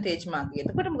percentage mark.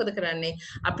 එතකොට මොකද කරන්නේ?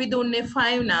 අපි දුන්නේ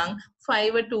 5 නම්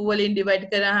 5 2 වලින් divide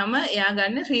කරාම එයා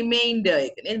ගන්න remainder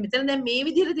එක. නේද? මෙතන දැන් මේ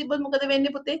විදිහට තිබ්බොත් මොකද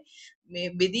වෙන්නේ පුතේ? මේ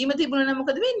බෙදීම තිබුණා නම්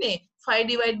මොකද වෙන්නේ? 5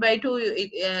 divided by 2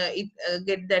 it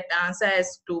get that answer as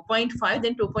 2.5.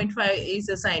 Then 2.5 is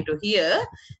assigned to here.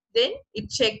 Then it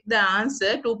check the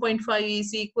answer 2.5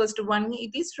 is equals to 1.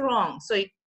 It is wrong. So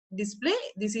it display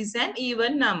this is an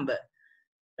even number,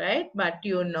 right? But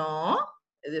you know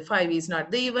the 5 is not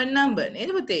the even number.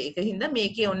 නේද පුතේ? ඒක හින්දා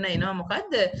මේකේ ඔන්න එනවා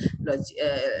මොකද්ද?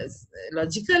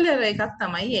 logical error එකක්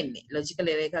තමයි එන්නේ. logical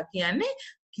error එකක් කියන්නේ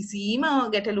කිසිම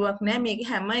ගැටලුවක් නැහැ. මේකේ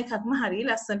හැම එකක්ම හරිය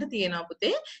ලස්සනට තියෙනවා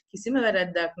පුතේ. කිසිම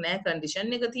වැරද්දක් නැහැ.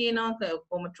 condition එක තියෙනවා.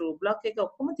 ඔක්කොම true block එක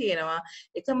ඔක්කොම තියෙනවා.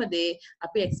 එකම දේ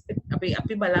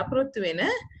අපි බලාපොරොත්තු වෙන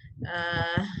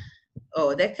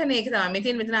දැක්කනේ ඒක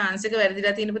තමයි. මෙතන ආන්සර් එක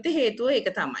වැරදිලා තියෙන පුතේ හේතුව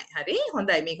ඒක තමයි. හරි?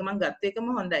 හොඳයි. මේක මම ගත්ත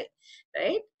එකම හොඳයි.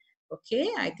 right? okay.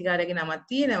 අයිතිකාරයාගේ නමක්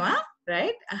තියෙනවා.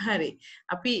 right? හරි.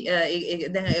 අපි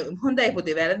දැන් හොඳයි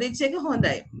පුතේ. වැරදිච්ච එක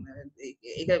හොඳයි.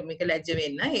 ඒක මේක ලැජ්ජ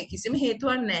වෙන්න. කිසිම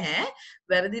හේතුවක් නැහැ.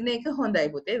 වැරදින එක හොඳයි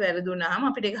පුතේ. වැරදුනහම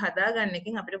අපිට ඒක හදාගන්න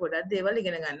එකෙන් අපිට ගොඩක් දේවල්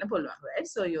ඉගෙන ගන්න පුළුවන්. right?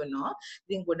 so you know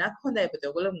ඉතින් ගොඩක් හොඳයි පුතේ.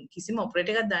 ඔයගොල්ලෝ කිසිම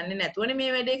ඔපරේටර් එකක් දන්නේ නැතුවනේ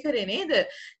මේ වැඩේ කරේ නේද?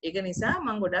 ඒක නිසා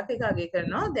මම ගොඩක් එක අගය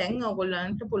කරනවා. දැන්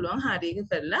ඔයගොල්ලන්ට පුළුවන් හරි එක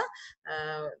කරලා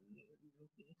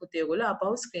පුතේ ඔයගොල්ලෝ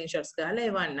අපහු ස්ක්‍රීන්ෂොට්ස් ගහලා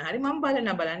එවන්න. හරි මම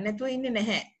බලන්න නැතුව ඉන්නේ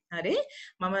නැහැ. හරි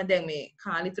මම දැන් මේ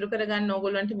කාල ඉතුරු කරගන්න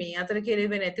ඕගොල්ලන්ට මේ අතර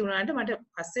කෙරෙවෙ නැති වුණාට මට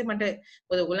පස්සේ මට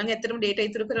මොකද ඕගොල්ලන්ගේ ඇත්තටම data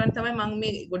ඉතුරු කරවන්න තමයි මම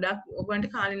මේ ගොඩක් ඕගොල්ලන්ට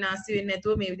කාලේ නාස්ති වෙන්නේ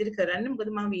නැතුව මේ විදිහට කරන්නේ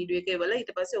මොකද මම වීඩියෝ එකේ වල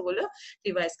ඊට පස්සේ ඕගොල්ලෝ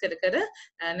රිවයිස් කර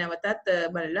නැවතත්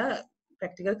බලලා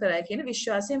ප්‍රැක්ටිකල් කරයි කියන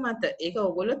විශ්වාසය මත ඒක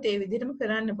ඕගොල්ලොත් ඒ විදිහටම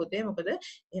කරන්න පුතේ මොකද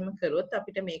එහෙම කරොත්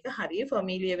අපිට මේක හරිය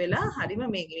ෆැමිලියර් වෙලා හරිම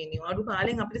මේ නිවාඩු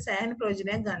කාලෙන් අපිට සෑහෙන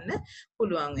ප්‍රයෝජනයක් ගන්න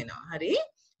පුළුවන් වෙනවා හරි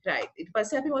right ඊට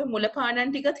පස්සේ අපි ওই මුල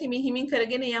පාඩම් ටිකත් හිමින්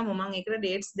කරගෙන යමු මම ඒකට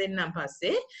dates දෙන්නම්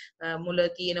පස්සේ මුල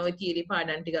තියෙන ওই theory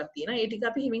පාඩම් ටිකක් තියෙනවා ඒ ටික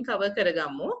අපි හිමින් cover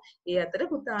කරගමු ඒ අතර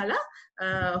පුතාලා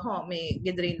මේ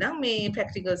ගෙදර ඉඳන් මේ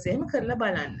practicals එහෙම කරලා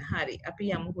බලන්න හරි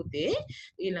අපි යමු පුතේ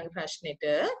ඊළඟ ප්‍රශ්නෙට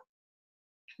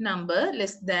number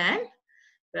less than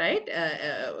right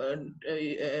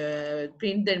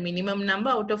print the minimum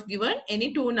number out of given any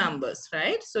two numbers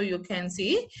right so you can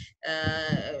see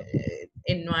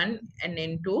n1 and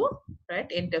n2 right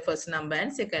enter first number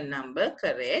and second number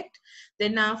correct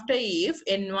then after if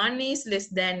n1 is less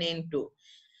than n2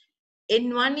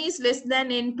 n1 is less than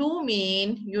n2 mean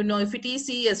you know if it is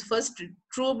CS first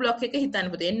true block එක හිතන්න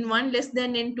පුතේ n1 less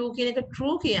than n2 කියන එක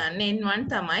true කියන්නේ n1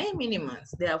 තමයි minimum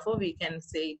therefore we can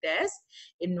say it as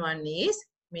n1 is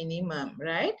minimum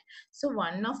right so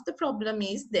one of the problem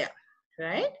is there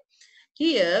right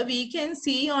here we can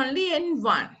see only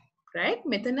n1 right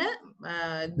මෙතන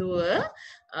දුව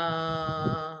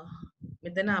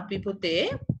මෙතන අපි පුතේ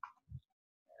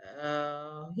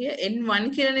here n1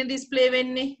 කියලානේ display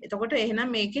වෙන්නේ. එතකොට එහෙනම්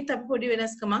මේකෙත් අපි පොඩි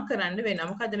වෙනස්කමක් කරන්න වෙනවා.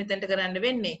 මොකද්ද මෙතනට කරන්න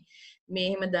වෙන්නේ? මේ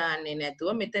එහෙම දාන්නේ නැතුව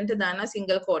මෙතනට දානවා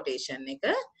single quotation එක.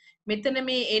 මෙතන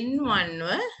මේ n1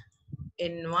 ව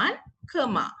n1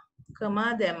 comma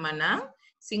දැම්මා නම්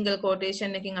single quotation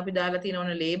එකකින් අපි දාලා තියෙන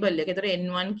ඕන label එක. ඒතර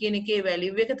n1 කියන එකේ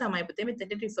value එක තමයි පුතේ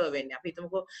මෙතනට refer වෙන්නේ. අපි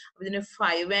හිතමුකෝ අපි දෙන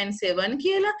 5 and 7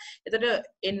 කියලා. ඒතර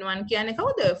n1 කියන්නේ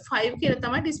කවුද? 5 කියලා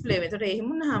තමයි display වෙන්නේ. ඒතර එහෙම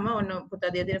වුණාම ඔන්න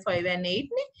පුතා දෙන 5 and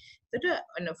 8 නේ. ඒතර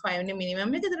ඔන්න 5 නේ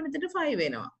minimum එක. ඒතර මෙතනට 5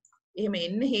 වෙනවා. එහෙම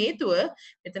එන්න හේතුව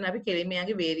මෙතන අපි කෙලින්ම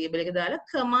යාගේ variable එක දාලා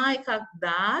comma එකක්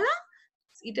දාලා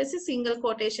ඊට පස්සේ single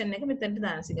quotation එක මෙතනට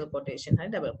දාන single quotation හරි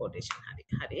double quotation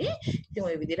හරි ඉතින්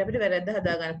ওই විදිහට අපිට වැරද්ද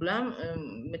හදා ගන්න පුළුවන්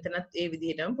මෙතනත් ඒ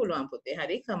විදිහටම පුළුවන් පුතේ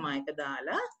හරි comma එක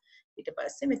දාලා ඊට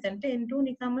පස්සේ මෙතනට n2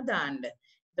 නිකම්ම දාන්න.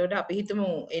 එතකොට අපි හිතමු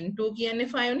n2 කියන්නේ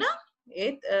 5 නම්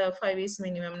ඒත් 5 is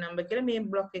minimum number කියලා මේ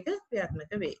block එක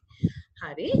ක්‍රියාත්මක වෙයි.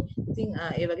 හරි. ඉතින්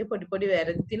ඒ වගේ පොඩි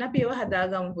වැරදි තියෙන අපි ඒවා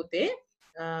හදාගමු පුතේ.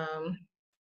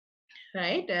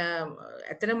 right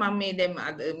ඇත්තට මම මේ දැන්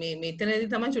මේ මෙතනදී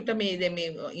තමයි චුට්ට මේ දැන් මේ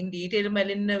in detail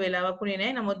බලන්න වෙලාවක් උනේ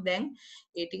නැහැ. නමුත් දැන්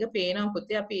ඒ ටික පේනවා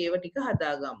පුතේ. අපි ඒව ටික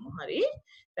හදාගමු. හරි.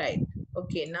 right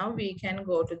okay now we can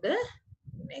go to the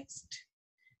next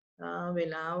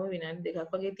වෙලාව විනාඩි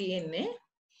දෙකක් වගේ තියෙන්නේ.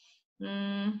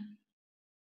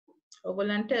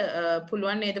 ඔයගොල්ලන්ට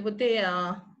පුළුවන් නේද පුතේ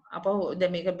අපහු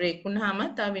දැන් මේක බ්‍රේක් වුණාම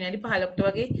තව විනාඩි 15කට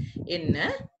වගේ එන්න.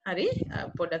 හරි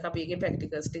පොඩ්ඩක් අපි ඒකේ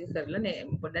ප්‍රැක්ටිකල්ස් ටික කරලා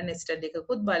පොඩ්ඩක් නෙස්ටඩ්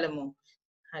එකකුත් බලමු.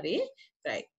 හරි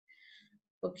right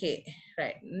okay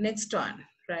right next one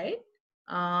right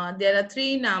there are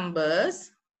 3 numbers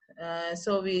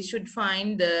so we should find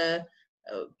the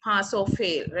pass or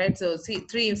fail right. So see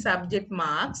 3 subject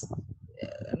marks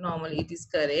normally it is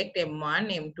correct m1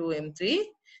 m2 m3.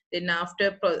 Then after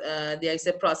there is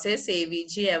a process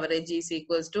AVG average is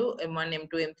equals to m1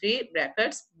 m2 m3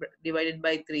 brackets divided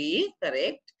by 3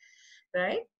 correct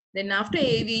right. Then after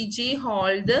AVG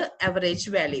hold the average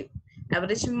value.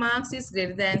 Average marks is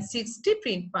greater than 60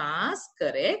 print pass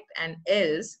correct and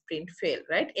else print fail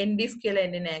right. end if කියලා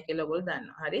එන්නේ නැහැ කියලා ඔයගොල්ලෝ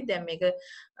දන්නවා. හරි දැන් මේක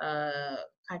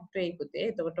cut වෙයි පුතේ.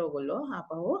 එතකොට ඔයගොල්ලෝ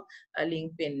ආපහු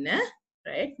link වෙන්න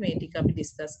right මේ ටික අපි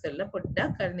discuss කරලා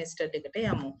පොඩ්ඩක් අර nested එකට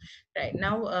යමු. right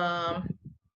now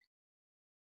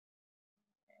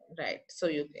right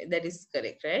so you that is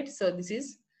correct right. So this is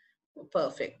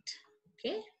perfect.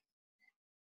 Okay.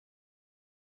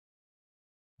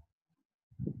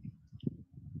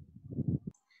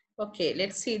 Okay,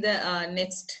 let's see the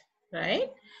next right.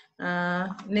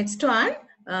 Next one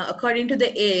according to the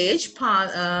age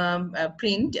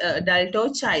print adult or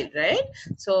child right.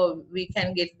 So we can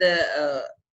get the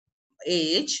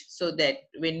age so that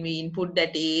when we input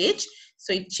that age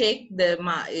so it check the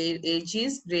age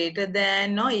is greater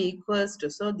than or equals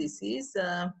to. So this is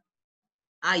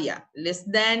yeah less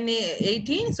than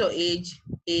 18. So age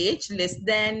less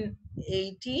than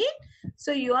 18.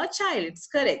 So you are child. It's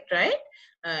correct right.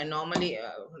 Normally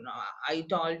I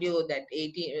told you that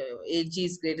 18 age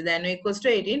is greater than or equals to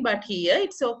 18 but here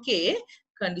it's okay.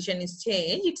 Condition is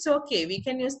changed. It's okay. We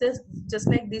can use this just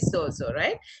like this also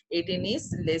right. 18 is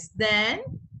less than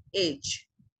age.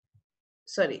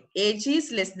 Sorry, age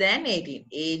is less than 18.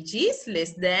 Age is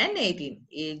less than 18.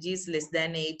 Age is less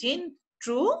than 18.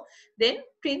 True. Then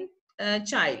print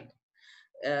child.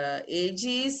 Age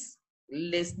is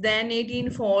less than 18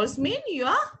 false mean you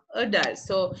are adult.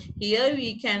 So here we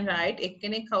can write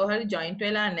එකෙනෙක් කවුරු හරි joint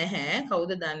වෙලා නැහැ.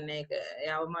 කවුද දන්නේ ඒක?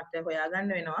 එයාව මට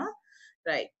හොයාගන්න වෙනවා.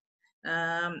 right.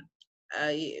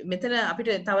 මෙතන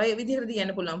අපිට තව විදිහකට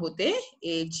කියන්න පුළුවන් පුතේ.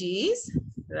 age is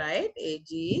right.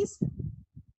 age is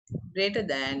greater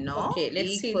than no. Okay,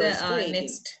 let's see the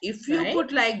next. If you right?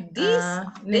 put like this,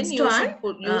 then you should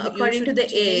put according to the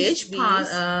age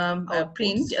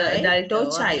print adult or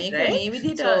child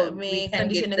right. So we can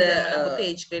get the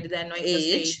age greater than or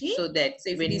age so that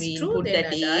so when we input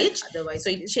that age so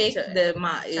it check the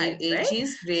age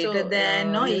is greater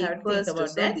than or equals to.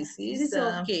 So this is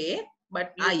okay.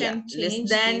 But you can change less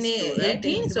than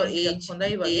 18. So age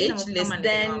less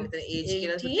than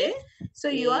 18. So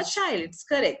you are child. It's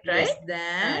correct, right? Less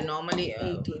than normally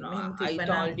 18. I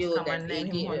told you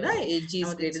that age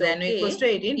is greater than or equals to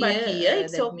 18. But here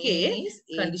it's okay.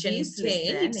 Condition is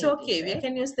changed. It's okay. We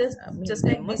can use this just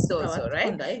like this also,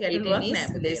 right? 18 is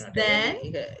less than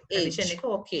age.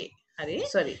 Okay.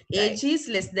 Sorry, age is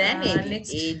less than 18.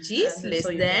 Age is less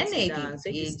than 18.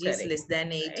 Age is less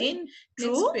than 18.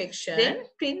 True. Then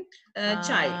print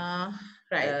child.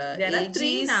 Right. There are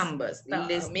 3 numbers.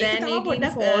 Less than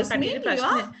 18 false mean you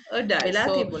are adult.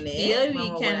 So here we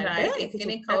can write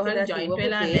එකෙනෙක් කවුරු හරි joint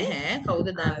වෙලා නැහැ. කවුද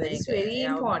දන්නේ? It's very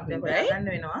important, right?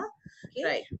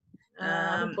 Right.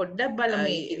 පොඩ්ඩක් බලමු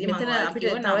මේකෙදි මෙතන අපිට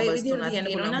තව විදිහට කියන්න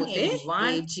පුළුවන් පුතේ.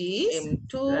 age is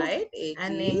m2 right.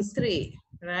 and m3.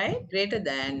 right? Greater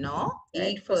than or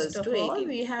equals to 18.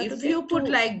 We have If to you get put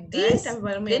 2, like this,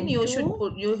 right? then you should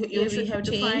put you we should have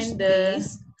to change find the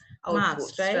these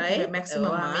marks, outputs, right? right?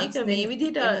 Maximum marks. Then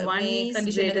M1 may is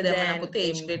condition greater than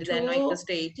age greater than or M2. equals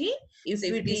to 80. So If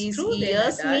if it it is is true, then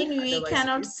years, adult. mean we Otherwise, it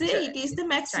cannot is say it is the child,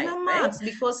 maximum right? marks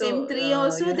because So M3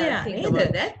 also you have there to think නේද?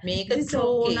 about that. මේක It is true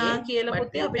okay, නා කියලා but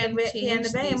පුතේ you අපිට can change කියන්න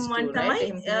බෑ these M1 two, right?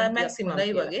 තමයි M2 නම් ටිකක් maximum හොඳයි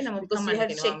කියලා. වගේ. නමුත් Because we කමන්න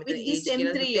have කෙනවා checked මෙතන with this age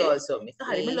කියලා M3 පුතේ also. මේක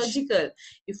හරිම age logical.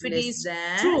 If it less is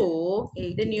than true,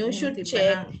 18. then you එහෙම should තිබ්බනම්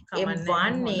check කමන්න නැහැ M1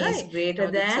 එහෙනම් හොඳයි. is greater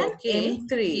Now it's than okay.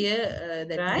 M3. Here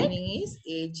that Right? meaning is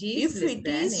age is If less it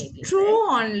than is 18, true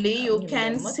right? only, you මෙහෙම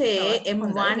can දැම්මොත් say තවත්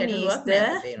හොඳයි. M1 is ගැටලුවක් the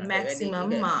නැහැ පුතේ. වැඩි maximum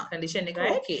mark. condition එක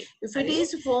Right? okay. If it හරි?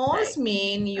 is false, Right.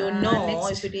 mean you know.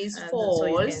 Next, If it is so you can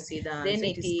false, see the then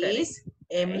answer it is correct. is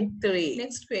Right? M3.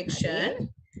 Next question.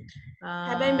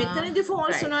 හැබැයි මෙතනදී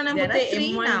false Right. වුණා නම් There are පුතේ three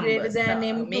M1 greater numbers. than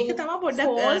M2. මේක තමයි පොඩ්ඩක්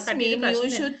False කටියට mean you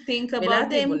ප්‍රශ්න should think වෙලා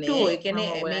about the M2. තිබුණේ. ඒ කියන්නේ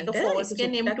මම මේක ඔයගලන්ට false ඒක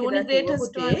කියන්නේ සුට්ටක් M2 නේ ඉදලා කිව්වා greatest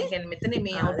පුතේ. one. ඒ කියන්නේ මෙතන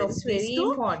මේ out that of is these very two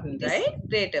important, it is right?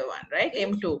 greater one, right? Okay.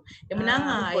 M2. එමුනම්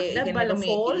පොඩ්ඩක් මේක බලමු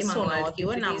ඒකෙදි false මම ඔයාලට වුණොත්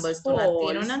කිව්ව if it is numbers තුනක්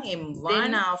තියෙනවා false, නම් M1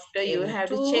 then after you have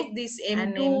to M2 check this and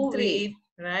M2 M3, with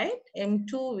right?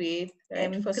 M2 with Right.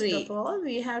 M3. First of all,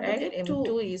 we have to Right? get M2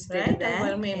 2, is greater right?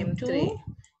 than M3. M2.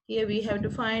 Here we have to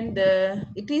find the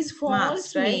It is false, marks,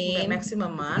 right? mean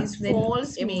Maximum marks. it is Then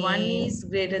false M1 mean is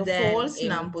greater මේක than false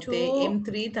නම් M2. පුතේ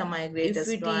M3 තමයි If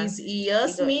greatest it one. is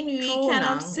years, mean we true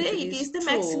cannot නම්, say if it is the true,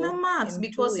 maximum marks M2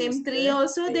 because is M3 the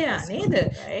also there greatest නේද?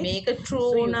 one, right? මේක So true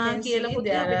you නා can කියලා see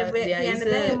පුතේ අපිට there කියන්න is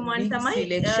බෑ a M1 big තමයි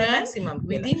selection. maximum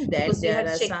කියලා. Within that, Because we there have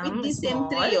are checked with some this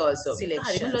M3 small also. මේක හරිම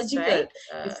selections, logical. right?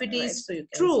 If it Right. is So you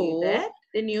can see true, that.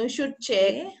 then you should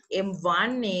check Okay. M1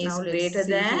 is Now let's greater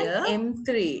see than here.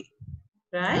 M3.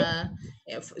 Right?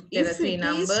 If there are If three it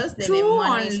numbers, is then true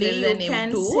M1 is only, greater you than can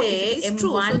M2. say If it is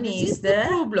true, so M1 this is is the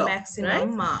true block, maximum right?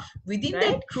 mark. Within Right?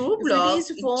 that true If block, it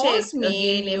is false, check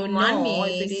mean again you M1 know.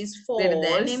 If it is is greater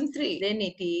than false, M3. then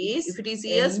it is If it is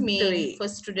years, mean M3.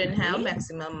 first student have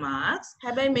maximum marks.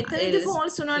 හැබැයි මෙතනදී Else,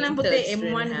 false වුණා then නම් third පුතේ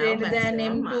student M1 have greater than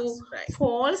maximum M2. marks, right?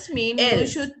 False mean you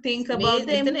Else, should think මේ about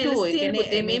the මෙතන M2. else ඒ තියෙන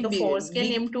කියන්නේ මේ මේක false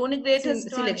කියන්නේ big M2 නේ greatest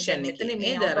one. selection ඒ කියන්නේ එකේ මෙතන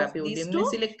මේ නේද? out අර of අපි these උඩින්ම two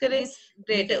select කරේ. it is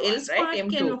greater මේක one, else right? part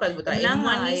M2. කියන්නේ මොකක්ද පුතා?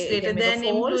 M1 is greater than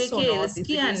M2 එකේ else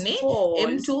කියන්නේ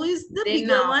M2 is the then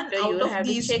bigger one after out you of have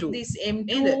to these check two. this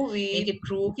M2 නේද? with මේකේ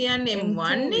true කියන්නේ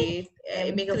M1 M2 නේ.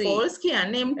 with මේක M3. false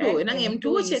කියන්නේ M2. Right? එහෙනම් M2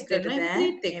 M2 is check greater කරනවා than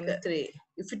M3 එක්ක. M3.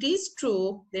 If it is true,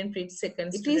 then print second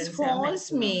It is students have false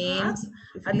maximum mean marks.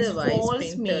 if it is Otherwise, false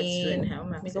print third mean student have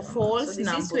මේක maximum marks. false So this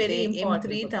නම් is පුතේ very important.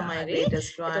 M3 පුතා. තමයි හරි?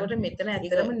 greatest one. එතකොට මෙතන ඒක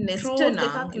ඇත්තටම true nested නම්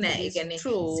එකක් if නෑ. it ඒ is කියන්නේ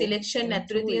true selection M2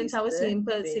 ඇතුළේ තියෙන is තව the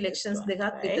simple greatest selections one, දෙකක්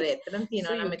right? විතරයි. ඇත්තටම So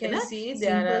තියෙනවා you නම් can මෙතන see simple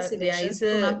there selections is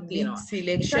a තුනක් big තියෙනවා.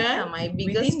 selection. එකක් තමයි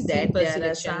biggest Within that simple there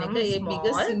are selection some එක. ඒ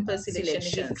biggest small simple selection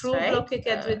එකේ selections, true right? block එක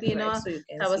ඇතුළේ තියෙනවා Right. So you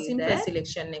can තව see simple that.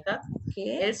 selection එකක්. Okay.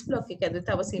 else block එක ඇතුළේ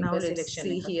තව Now simple let's selection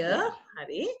see එකක් here. තියෙනවා.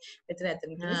 හරි? මෙතන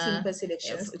ඇත්තටම තියෙන simple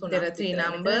selections If තුනක් there are three විතරයි.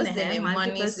 මෙතන numbers, then නැහැ M1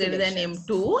 multiple is greater than selections,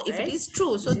 M2 if it right? is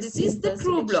true. So this is the simple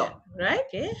true block, selection. right?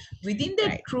 Okay. Within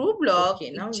that Right. true block, Okay,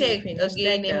 now we check finish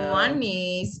again that, M1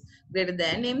 is greater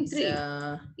than M3.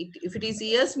 If it is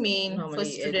years, mean normally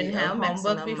first student the have homework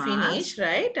maximum we marks. finish,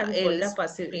 right? අපි Else පොඩ්ඩක්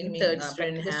පස්සේ print third third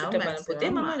student practice have සුට බලන්න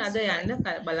පුතේ maximum මම marks, අද යන්න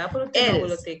right? බලාපොරොත්තු වෙන Else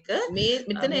ඔයගොල්ලොත් එක්ක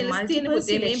මෙතන මේ else තියෙන multiple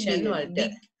පුතේ මේ selection big වලට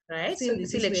big, right? So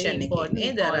this is very selection එකේ important. We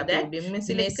නේද? call අර අපි that උඩින්ම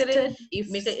select කරේ nested if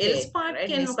මේක else step, part right?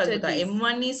 කියන්නේ මොකක්ද Nested පුතා? if,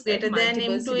 M1 is greater right? than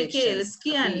Multiple M2 එකේ selections. else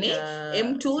කියන්නේ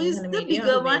M2 is Sinhala the medium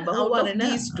bigger අපි මේ one out of බහුවර්ණ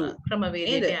these two.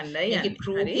 ක්‍රමවේදයට නේද? යන්නයි මේකේ යන්නේ.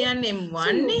 true හරි? කියන්නේ So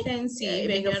M1 you නේ. can see when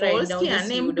මේක you write false down the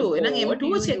කියන්නේ M2. pseudo එහෙනම් code,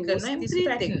 M2 you check use කරනවා this M3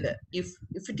 pattern. එක්ක.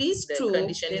 If it is The true,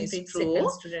 condition then is print true, second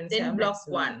students then have block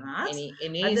maximum 1 marks.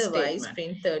 any Otherwise, statement.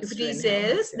 print third If it student is have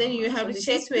else, maximum then you marks. have So to this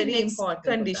check is the very next important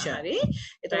condition. පුතා.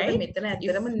 එතකොට Right? මෙතන If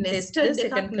ඇත්තටම the nested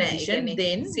second එකක් නැහැ. ඒ condition, කියන්නේ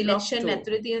then selection block 2.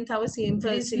 ඇතුලේ තියෙන තව If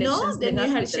simple it is no, selections then you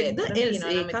දෙකක් have to විතරයි. check the ඇත්තටම else.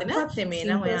 කියනවා නම් මෙතන ඒකක්වත් නෙමෙයි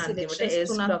නම simple ඔය අන්තිමට selections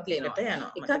else තුනක් block තියෙනවා. එකට යනවා.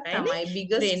 එකක් මතකයිනේ? තමයි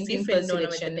biggest Friend simple defend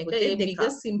selection මෙතන එක. පුතේ ඒ දෙකක්.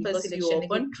 biggest simple Because you selection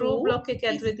open එකේ true true block එක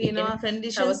ඇතුලේ තියෙනවා තව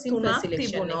conditions simple තුනක් selection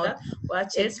තිබුණොත් එකක්. ඔයා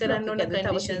check else block කරන්න ඕන එක ඇතුලේ තව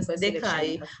conditions simple selection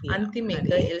දෙකයි. එකක් තියෙනවා. අන්තිම එක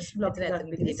හරි? else block මෙතන එකක්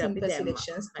ඇතුලේ විදිහට අපි simple දැම්මා.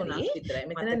 selections තුනක් හරි? විතරයි.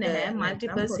 මෙතන මතක නැහැ නැත්නම්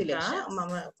multiple පොඩ්ඩක් selections.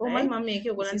 මම කොහොමද Right? මම මේක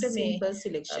This ඔයගලන්ට is මේ simple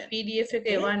selection. PDF එක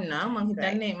Okay? එවන්න මම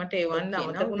හිතන්නේ මට එවන්න Okay, now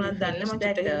අමතක we වුණාද දන්නේ finish මම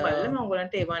that චුට්ටක් බලලා මම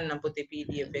ඔයගලන්ට එවන්නම් පොතේ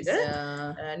PDF එක.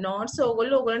 notes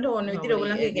ඔයගොල්ලෝ ඔයගලන්ට ඕන විදිහට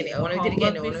ඔයගලන්ගේ කියන්නේ ඕන විදිහට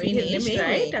කියන්නේ ඕන විදිහට නෙමෙයි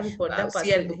right අපි පොඩ්ඩක්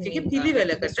පස්සේ book එකේ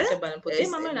පිළිවෙලකට බලමු පොතේ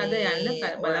මම අද යන්න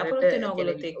බලාපොරොත්තු වෙන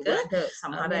ඔයගොල්ලොත් එක්ක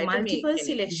සමහර අයට multiple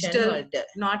selection වලට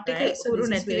not එක උරු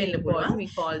නැති වෙන්න පුළුවන් we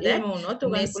call that එහෙම වුණොත්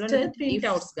ඔයගොල්ලෝ පුළුවන් print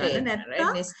outs ගන්න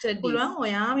නැත්නම් පුළුවන්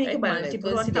ඔයා මේක බලන්න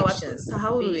පුළුවන් තවත්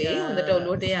සහවුරු වෙයි හොඳට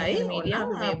ඔලුවට යයි මීඩියා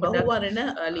අපි මේ බහුවර්ණ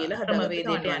ලියලා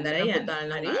ක්‍රමවේදයට යන්නයි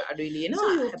යන්නේ අඩුයි ලියනවා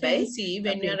හැබැයි see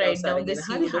when you write down the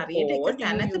hariයට එක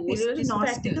තැනක පිළිවෙල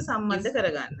notes ටික සම්බන්ධ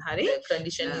කරගන්න හරි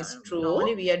condition is true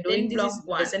normally we are doing block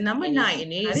 1 lesson number 9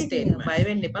 හරි බය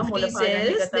වෙන්න එපා මොළ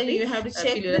පාඩම් ටිකත් අපි you have to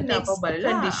check the next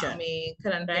condition මේ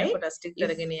කරන්න කොටස් ටික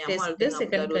කරගෙන යමු the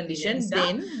second condition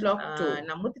then block 2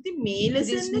 නමුත් ඉතින් මේ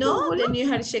lesson එක then you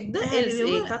have to check the else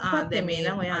එකක්වත් මේ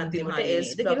නම් ඔය අන්තිමට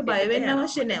else කියලා බය වෙන්න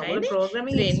අවශ්‍ය නැහැ ඔයගොල්ලෝ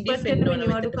programming expert කෙනෙක්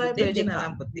නිවාඩුකාරය ප්‍රයෝජන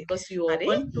ගන්න because you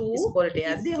open to ස්කෝලට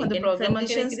යද්දී හොඳ programming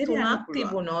කෙනෙක් තුනක්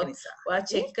තිබුණොත් ඔයා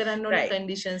check කරන්න ඕන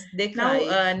conditions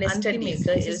දෙකයි nested if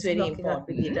is very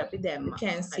important ඊට අපි දැම්මා you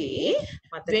can see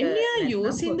when you are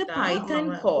using the python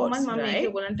codes මම මේක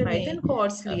ඔයගලන්ට python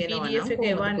codes ලියනවා නම් PDF එක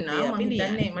එවන්න මම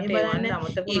හිතන්නේ මට එවන්න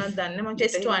අමතක වුණා දන්න මම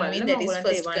test 1 mean that is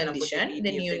first condition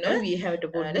then you know we have to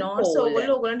put the notes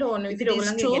ඔයගොල්ලෝ ඔයගලන්ට ඕන විදිහට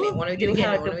ඔයගලන්ගේ කියන්නේ ඕන විදිහට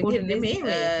කියන්නේ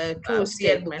true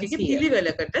statement එකේ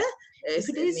පිළිවෙලකට if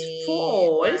it is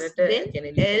false then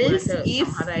else if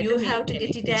you have to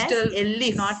get it as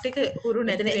elif not එක හුරු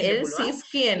නැතන else if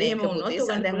කියන එක වුණොත්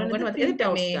ඔයගොල්ලෝ දැන් මොකද මතකද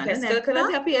මේ පැස්කල් කරලා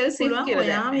අපි else if කියලා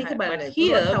ඔයා මේක බලන්න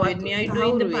here when you are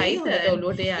doing the python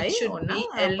ඔලුවට යයි should be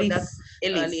elif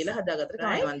ලියලා හදාගත්ත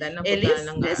තමයි මම දන්නම් පොතල්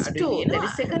නම් අඩු වෙනවා that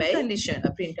is second condition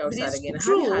print outs අරගෙන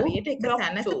හරියට එක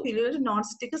තැනක පිළිවෙල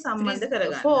notes ටික සම්බන්ධ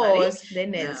කරගන්න false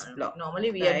then else block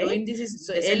normally we are doing this is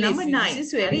number 9 this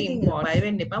is very important බය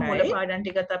වෙන්න එපා මොළ පාඩම්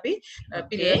ටිකත් අපි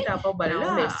පිළිවෙලට ආපහු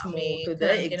බලලා let's move to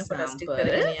the කොටස් ටික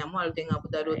කරගෙන යමු අලුතෙන්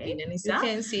ආපු දරුවෝ තියෙන නිසා you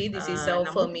can see this is our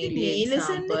familiar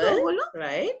example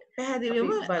right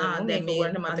පැහැදිලිවම බලමු දැන්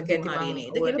මේකට මතක ඇති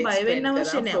හරියනේද කියලා බය වෙන්න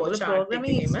අවශ්‍ය නැහැ ඔයගොල්ලෝ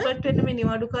programming expert වෙන්න මේ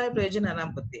නිවාඩුකාරය ප්‍රයෝජන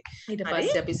අරන් පොතේ ඊට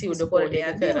පස්සේ අපි pseudo code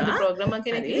එකක් කරලා programmer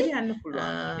කෙනෙක් විදිහට යන්න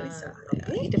පුළුවන් ඒක නිසා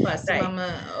ඊට පස්සේ මම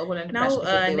ඔයගොල්ලන්ට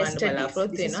ප්‍රශ්න nested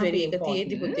බලාපොරොත්තු වෙනවා මේක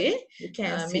තියෙදි පොතේ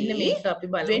මෙන්න මේක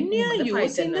අපි බලමු when you are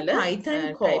using the python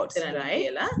codes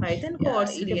right python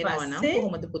codes ලියනවා නම්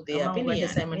කොහොමද පොතේ අපි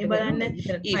ලියන්නේ මේ බලන්න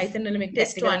python වල මේක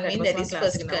test 1 mean that is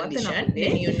first condition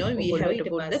then you know we have to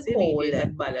put the code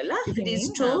that බලලා if it is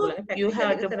true you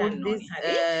have to put this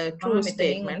true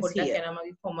statements here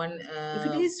if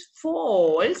it is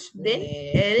false then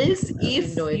else if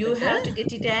you have to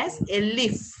get it as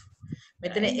elif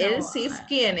මෙතන else if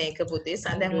කියන එක පුතේ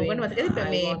දැන් මොකද මතකද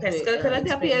මේ Pascal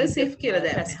කරද්දී අපි else if කියලා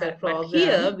දැම්මා Pascal program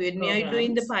here when you are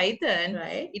doing the python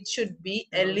it should be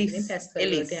elif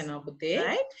elif යනවා පුතේ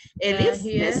right elif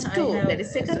that's 2 that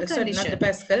is second condition not the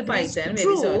pascal python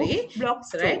very sorry blocks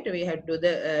right we have to do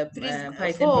the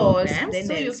python program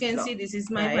so you can see this is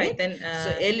my python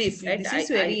so elif this is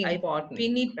very important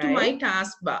pin it to my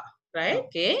taskbar right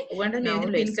okay ඔයගොල්ලන්ට මේ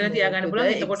විදිහට pin කරලා තියාගන්න පුළුවන්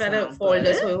එතකොට අර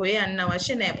folders හොය යන්න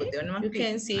අවශ්‍ය නැහැ පුතේ ඔන්න මම you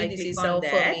can see this is our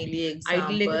family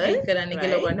example idle එක click කරන්න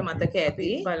කියලා ඔයගොල්ලන්ට මතක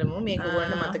ඇති බලමු මේක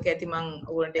ඔයගොල්ලන්ට මතක ඇති මම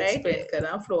ඔයගොල්ලන්ට explain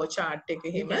කරා flow chart එක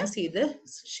එහෙම you can see the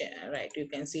right you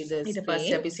can see the ඊට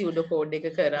පස්සේ අපි pseudo code එක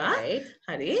කරා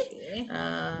හරි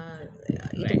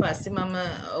ඊට පස්සේ මම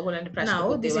ඔයගොල්ලන්ට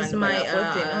ප්‍රශ්න this is my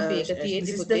මේක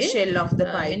තියෙදි පුතේ the shell of the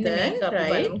python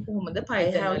right කොහොමද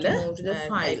python වල move to the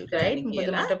file right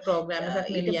මොකද මට program එකක්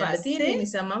ලියන්න තියෙන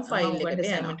නිසා මම file එකට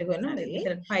assignment එක කරනවා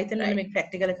මෙතන python වල මේක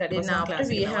practical කරලා after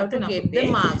we have to get the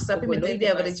marks අපි මෙතනදී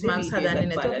average marks හදන්නේ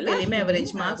නැතුව කෙලිම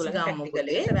average marks ගමු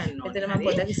පුතේ මෙතන මම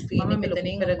පොඩ්ඩක් screen එක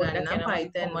මෙතනින් කරගන්නම්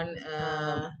python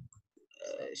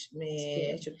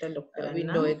මේ චුට්ටක් ලොක් කරන්න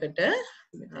window එකට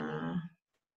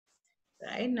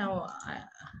right now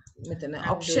මෙතන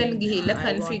option ගිහිල්ලා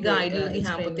configure idle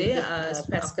ගියාම පුතේ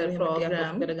pascal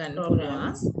program කරගන්න පුළුවන්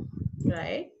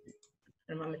right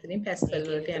මම මෙතනින් pascal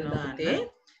වලට යනවා පුතේ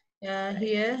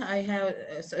here I have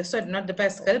sorry not the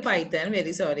pascal python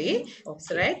very sorry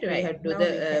okay. right we have to do the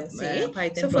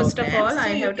python so first of all I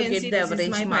have to get the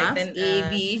average marks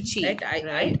avg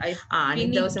right I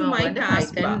pin it to my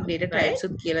python data types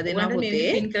උත් කියලා දෙනවා පුතේ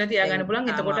pin කරලා තියාගන්න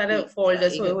පුළුවන් එතකොට අර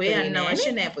folders හොය යන්න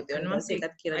අවශ්‍ය නැහැ පුතේ ඔන්න මම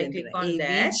ඒකත් කියලා දෙන්නම් click on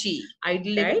that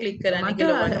idle එක click කරන්න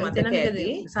කියලා ඔයාලට මතක ඇති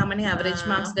සාමාන්‍ය average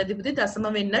marks ගද්දි පුතේ දශම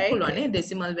වෙන්නත් පුළුවන් නේ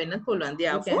decimal වෙන්නත් පුළුවන්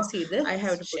you can see the I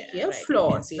have to put here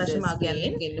float දශම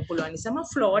ගන්න පුළුවන් නිසා මම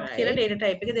float කියලා data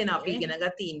type එක දෙනවා. අපි ඉගෙන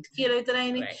ගත්ත int කියලා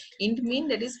විතරයිනේ. int mean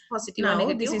that is positive or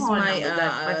negative whole number.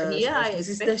 But here I this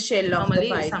is the shell of the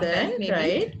Python,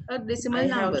 right? decimal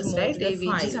numbers, right?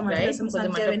 AVG සමහර දශම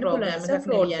සංඛ්‍යා වෙන්න පුළුවන්. නිසා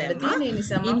float ලියන්න තියෙන ඒ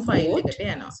නිසා මම file එකට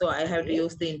යනවා. So I have to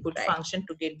use the input function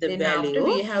to get the Then value. after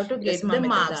we have to get the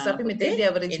marks. අපි මෙතනදී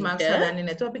average marks හදන්නේ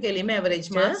නැතුව අපි කෙලින්ම average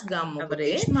marks ගමු.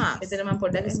 Average marks. එතන මම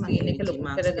පොඩ්ඩක් screen එක ලොකු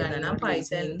කරගන්නම්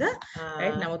Python ද.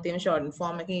 right? නමුත් එහෙම short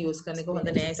form එකකින් use කරන එක හොඳ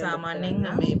නෑ සාමාන්‍යයෙන්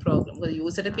මේ program. මොකද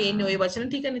user ට පේන්නේ ওই වචන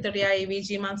ටිකනේ. ඒතකොට යා AVG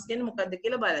marks කියන්නේ මොකක්ද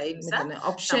කියලා බලයි. ඒ නිසා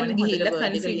option ගිහිල්ලා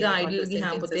configure idle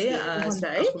ගියාම පුතේ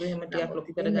එහෙම ටිකක්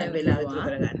ලොකු කරගන්න වෙලාවෙ ඉතුරු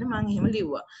කරගන්න. මම එහෙම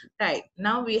ලිව්වා. Right.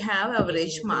 Now we have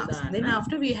average marks. Then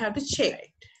after we have to check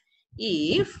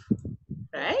if,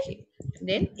 right?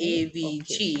 Then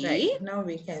AVG, right? Now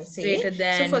we can say greater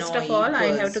than so first of all I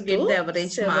have to get the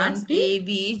average marks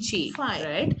AVG,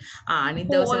 right? අනිත්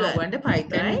දවසේ මම ඔයගොල්ලන්ට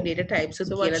Python data types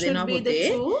so what should be the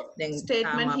true then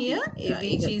statement here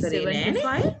AVG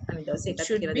 75 අනිත් දවසේ එකක්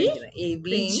කියලා දෙන්න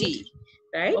AVG,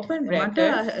 right? Open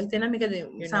bracket. එතන මේක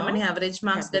සාමාන්‍ය average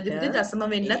marks ගත්තොත් දශම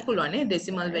වෙන්නත් පුළුවන් නේ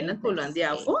decimal වෙන්නත් පුළුවන්.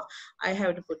 Therefore I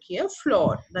have to put here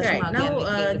float. Right. Now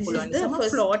this is the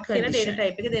first float කියලා data condition.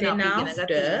 type එක දෙනවා. Then අපි ඉගෙන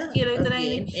ගත්තා කියලා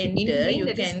විතරයි. enter you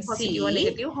can see or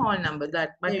negative whole number that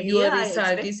but your here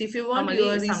result is if you want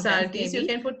your result is you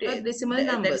can put decimal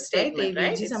numbers, right? right?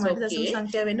 AVG සමහර දශම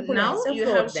සංඛ්‍යා වෙන්න පුළුවන්. Now you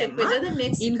have to check whether the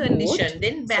next input, condition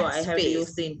then so I have to backspace.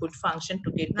 use the input function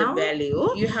to get Now the value.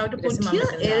 you have to put Ita's here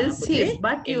mama else put if, it.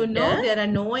 but you know Enter. there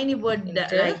are no any word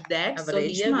like that. So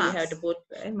Average here we marks. have to put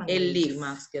Right? elif,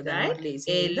 marks right?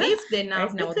 Elif, then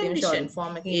after now the condition short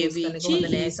form එකකින් use කරන එක AVG හොඳ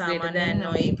නෑ is greater than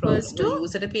or සාමාන්‍යයෙන් equals to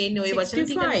user ට පේන්නේ ওই වචන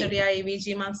ටික 65. නේද? AVG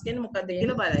marks කියන්නේ මොකක්ද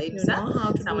කියලා බලයි. ඒ You නිසා know how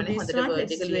to do සාමාන්‍යයෙන් this හොඳට one. word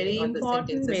It's එක very ලියන important,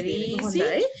 sentences very ලියන එක easy.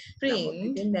 හොඳයි. Print.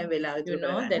 ඉතින් දැන් වෙලාව You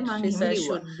know ඉතුරු that කරගන්න. මම result එහෙම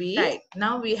should be right.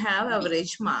 Now we have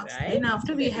average marks. right. Then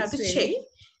after we That have is to very check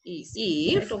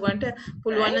if ඔයගොල්ලන්ට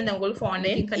පුළුවන් නම් දැන් ඔයගොල්ලෝ ෆෝන්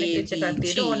එකකින් කනෙක්ට් වෙච්ච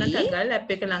කට්ටියට ඕන ටග් ගාලා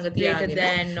ලැප් එක ළඟ greater තියාගෙන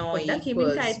than or පොඩ්ඩක් හිමින්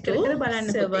equals ටයිප් to කර බලන්න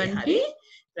පුතේ. හරි? 70.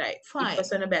 Right. Fine. If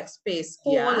on a backspace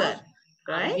Colon. colon,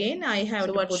 right? Again I have So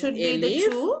to what put should be the elif.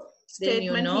 true Then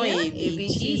you statement know here?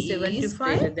 AVG is 75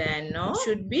 greater than or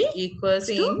should be equals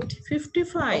print to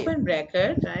 55. open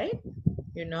bracket, right?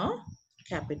 you know,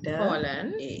 Capital colon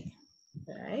A.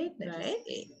 Right? That is Right?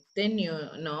 A. Then you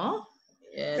know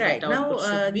Right. that Now output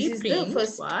should be this is the print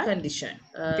first what? condition.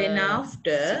 Then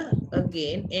after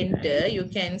again enter you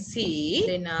can see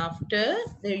Then after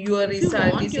your if you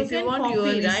result want, is you if you can want copy, your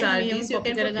right? result මෙහෙම is you copy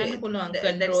can කරගන්න put පුළුවන්. that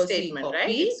Control C statement, copy.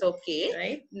 right? It's okay.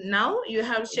 right. Now you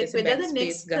have to check ඊට whether පස්සේ the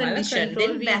next backspace ගහලා condition control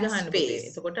then V ගහන්න පුතේ. backspace.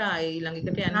 එතකොට ආයි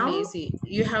ළඟකට යන්න Now easy.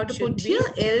 you have to Should put be here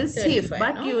else if, 35,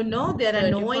 but no? you know there are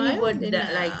no any 35, word then,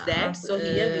 like that. So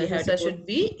here we have to should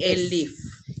put be elif.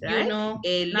 You Right? know,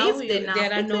 elif, now then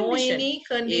there are after no condition. any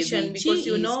condition AVG because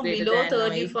you is know greater below than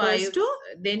or equals 35 to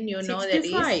then you know that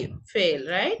is 65. fail,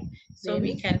 right? So Then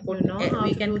we can put you know how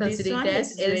we to can do this consider one. it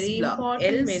as It's else very block. important,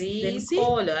 Else very then easy,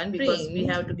 colon because we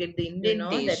print. have to get the You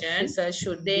know that indentation. result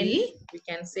should Then be we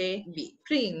can say B.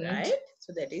 Print. right?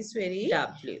 So that is very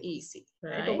W. easy,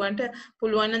 Right. right? ඔයගොල්ලන්ට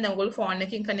පුළුවන් නම් දැන් ඔයගොල්ලෝ phone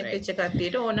එකකින් connect Right. වෙච්ච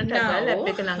කට්ටියට ඕන Now, tag ගාලා ලැප්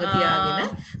එක ළඟ තියාගෙන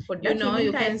you පොඩ්ඩක් know හිමින්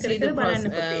you can ටයිප් see කර the බලන්න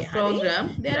පුතේ. හරි? program.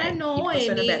 There are Right. no It was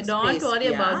on a any. backspace. Don't worry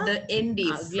about Yeah. the end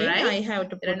if, Again, right? I have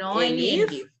to There put are no any elif.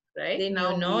 end if, right? Then Now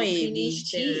you know we finish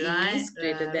AVG the is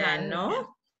greater than run or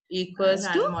equals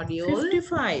run to module.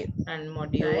 55 and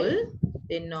module.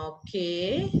 Then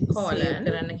okay save colon.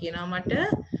 කරන්න කියනවා මට.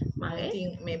 මම Right. ඉතින්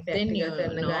මේ Then practical you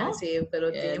කරන know, ගාන save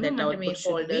කරොත් එහෙම that මට මේ output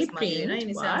should be ෆෝල්ඩර්ස් මගේ print වෙනවා. ඒ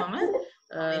නිසා what? මම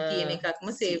මේ තියෙන එකක්ම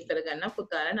සේව් කරගන්න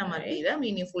පුතාලා නමක් Right. දීලා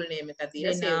meaningful name එකක්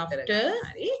දීලා Then සේව් after, කරගන්න.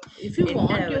 හරි. if you Enter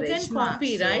want you can average copy,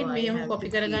 marks. right? So I මෙහෙම have copy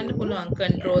to කරගන්න give- පුළුවන්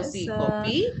control C Yes,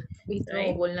 copy. විතර Right.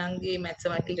 ඔයගොල්ලන්ගේ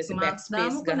mathematics ඊට පස්සේ marks backspace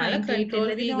දාමුකෝ ගහලා 90 control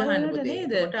V දෙන්න ගහන්න වලට පුතේ.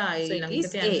 නේද? එතකොට ආයි So it ළඟට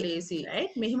is යන්න A. lazy.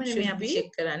 Right? මෙහෙම නෙමෙයි Should අපි be check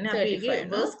කරන්නේ. අපි ඒකේ 35,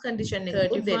 no? worst condition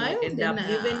එකකුත් දෙන්න. 35, ඒ then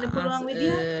W වෙන්න පුළුවන්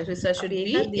විදිහ result should අපි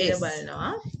be ඒකත් දීලා S. බලනවා.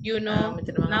 You know,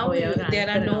 මෙතන මම now ඔයව run there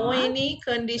are no කරනවා. any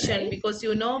condition Right. because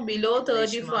you know below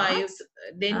Average 35 marks.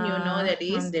 then you know that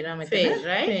is මම දෙනවා මෙතන fail,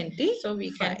 right? 20. So we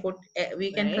can put we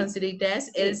can Right. consider it as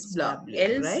else block,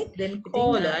 else right? Then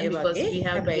colon A because වගේ we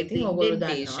have to හැබැයි get the ඉතින් ඔයගොල්ලෝ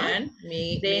indentation. දන්නවා මේ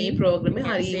Then programme we එක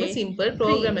can හරියම say සිම්පල්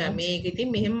ප්‍රෝග්‍රෑම් එකක්. print. මේක ඉතින්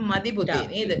මෙහෙම මදි පුතේ W.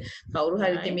 නේද? කවුරු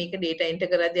හරි ඉතින් Right. මේක data enter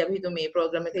කරද්දී අපි හිතුව මේ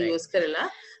ප්‍රෝග්‍රෑම් එක Right. use කරලා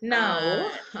Now,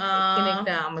 කෙනෙක්ට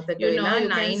අමතක you know, වෙලා you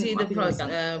can 9 see the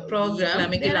program.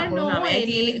 ළමයිගේ There are ලකුණු no 9යි any,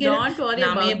 තියෙන කියලා don't worry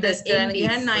 9 about press the කරන්න end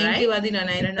ගියන් if, 90 right? වදිනවා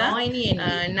There are no any end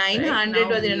if, 900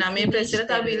 right? Now වදිනවා we 9 press ප්‍රෙස්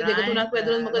එකලා තව බිඳු දෙක තුනක්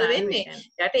වැදුනොත් මොකද වෙන්නේ?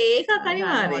 යට ඒකක්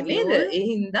අනිවාර්යයෙන් නේද? ඒ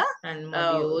හින්දා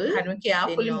හරිම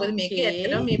කෙයාර්ෆුලි මොකද මේකේ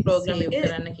ඇත්තටම මේ ප්‍රෝග්‍රෑම් එකේ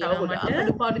කරන්න කියලා ගොඩාක්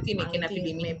අඩුපාඩු තියෙන එක අපි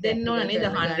ලිමිට් දෙන්න ඕන නේද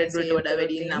 100 වලට වඩා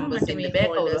වැඩි නම්බර්ස් එන්න බෑ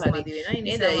කවුරු හරි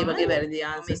නේද? ඒ වගේ වැරදි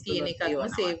ආන්සර්ස් තියෙන එකක්ම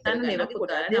සේව් කරන්න ඒවා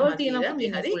පුතාලා දේවල් තියෙනවා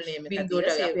පුතේ හරි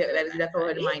බිඳුවට අපි වැරදිලා කව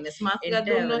හරි මයිනස් මාක් එකක්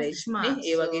දුන්නොත් නේ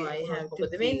ඒ වගේ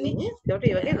මොකද වෙන්නේ? ඒකට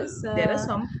ඒ වගේ there are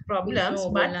some problems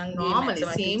but normally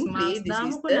simply this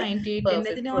is the 98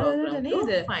 program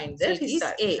to find the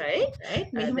result right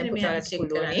මෙහෙම මෙයාට චෙක්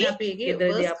කරන්න අපි ඒකේ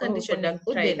worst condition එකක්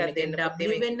try එකක් දෙන්න අපි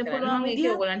වෙන්න පුළුවන් ඒක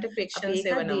ඔයගලන්ට questions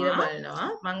එවනවා බලනවා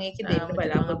මම ඒකේ දෙන්න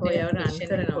බලාපොරොත්තු වෙනවා රන්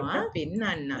කරනවා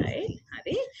පෙන්නන්නයි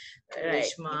හරි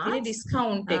රේෂ්මා ඉතින්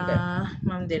ඩිස්කවුන්ට් එක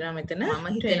මම දෙනවා මෙතන මම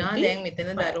හිතනවා දැන් මෙතන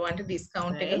දරුවන්ට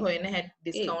ඩිස්කවුන්ට් එක හොයන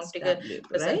ඩිස්කවුන්ට් එක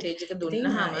percentage එක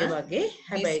දුන්නාම ඒ වගේ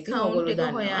හැබැයි ඉතින් ඔයගොල්ලෝ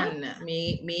හොයන්න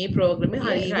මේ ප්‍රෝග්‍රෑම් එක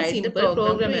හරියට සිම්පල්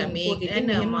ප්‍රෝග්‍රෑම් එකක්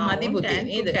මේකෙන් මෙහෙම මදි පුතේ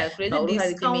නේද කැල්කියුලේටර්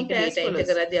ඩිස්කවුන්ට් මේක ඩේටා එන්ටර්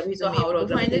කරද්දී අපි හිතුවා මේ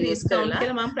ප්‍රෝග්‍රෑම් එක ඩිස්කවුන්ට්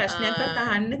කියලා මම ප්‍රශ්නයක්වත්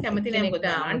අහන්න කැමති නැහැ මොකද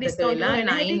ඩිස්කවුන්ට් වෙලා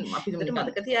 9 අපි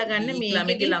මතක තියාගන්න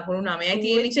මේකේ ලකුණු 9යි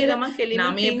තියෙන කියලා මම කෙලින්ම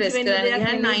 9 ප්‍රෙස් කරලා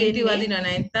ගියන් 90 වදිනවා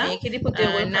නැත්නම් මේකෙදි පුතේ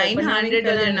ඔයගොල්ලෝ 900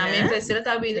 වල 9 ප්‍රෙස් කරලා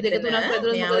තව බිඳු දෙක තුනක්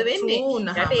වැදුනොත් මොකද වෙන්නේ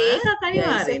යට ඒකක්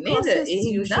අනිවාර්යයෙන් නේද ඒ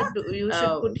you should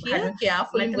put here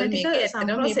carefully මොකද මේක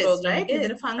ඇත්තටම මේ ප්‍රෝග්‍රෑම් එකේ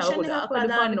දෙන ෆන්ක්ෂන් එකක්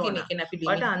වදාන්න කෙනෙක් අපි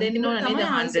ලිමිට් දෙන්න ඕන නේද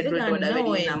 100 වලට වඩා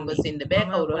වැඩි නම්බර්ස් ඉන්න බෑ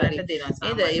කවුරු හරි දෙනවා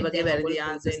නේද ඒ වගේ වැරදි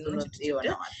ආන්සර්ස් දුන්නොත් ඒව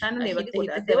නවත්තන්න ඒ වගේ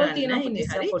පොඩ්ඩක් දේවල් තියෙනවා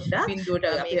ඉතින් පොඩ්ඩක් බිඳුවට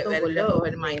අපි ඔයගොල්ලෝ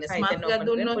ඔය මයිනස් මාක් එකක්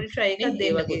දුන්නොත් try එකක්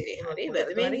දෙන්න පුතේ හරි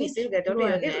වැරදි ඉතින් ගැටලු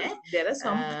ඒ වගේ there are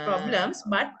some problems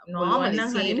but normally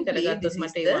නම් හරියට කරගත්තොත්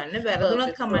මට ඒවන්න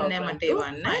වැරදුනොත් කමන්නේ මට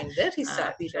ඒවන්න find the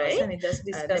result right නිදස්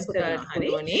discuss කරන්න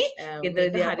හරිනේ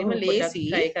ගෙදරදී හරිම ලේසි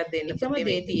try එකක් දෙන්න පුතේ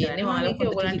මේ තියෙන්නේ ඔයාලට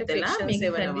ඔයගලන්ට ෆික්ෂන් මේක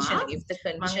condition if the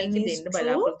condition එක දෙන්න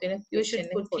බලාපොරොත්තු වෙන you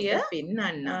should put here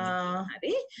පෙන්නන්න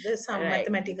හරි the some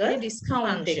mathematical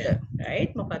discount එක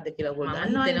right මොකද්ද කියලා ඔයගොල්ලෝ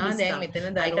දන්නවා දැන් මෙතන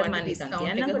දරුවන්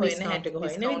discount එක හොයන හැට එක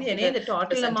හොයන විදිය නේද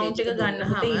total amount එක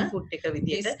ගන්නාම input එක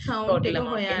විදියට total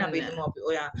amount අපි හිතමු අපි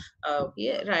ඔයා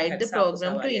write the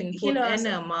program to input an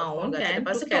amount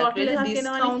and to calculate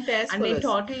discount as අනේ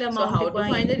total amount how to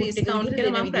find the discount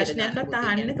කියලා මම ප්‍රශ්නයක්වත්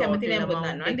අහන්න කැමති නැහැ මොකද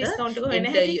දන්නවා discount එක හොයන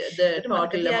හැටි the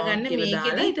total amount කියලා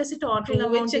දාලා ඊට පස්සේ total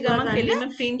amount එක ගමන් කෙලින්ම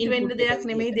print වෙන්න දෙයක්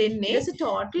නෙමෙයි දෙන්නේ ඊට පස්සේ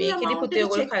total amount මේකෙදි පුතේ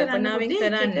ඔයගොල්ලෝ කල්පනාවෙන්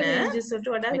කරන්න ranges වලට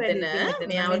වඩා වැඩි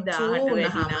මෙයාව 18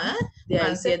 වුණාම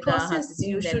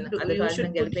 500,000 අද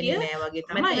ගන්න ගැලපෙන්නේ නෑ වගේ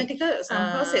තමයි mathematical some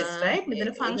process right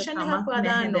මෙතන function එකක්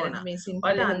වදාන්න ඕන මේ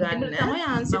simple එක ගන්න තමයි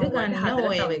answer එක ගන්න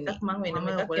ඕන එකක් මම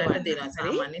වෙනම එකක් ඔයාලට දෙනවා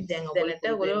සාමාන්‍යයෙන් දැන්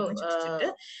ඔයගොල්ලෝ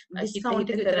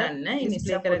discount එක කරන්න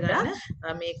display කරගන්න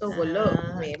මේක ඔයගොල්ලෝ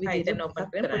මේ විදිහට නොපත්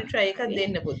කරලා try එකක්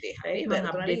දෙන්න පුතේ හරි මම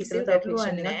අප්ඩේට් කරලා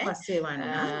තවරුවන්නේ පස්සේ වන්න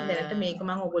දැනට මේක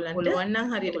මම ඔයගොල්ලන්ට පුළුවන්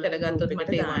නම් හරියට කරගත්තොත්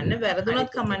මට ඒවන්න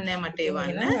වැරදුනත් කමන්නේ මට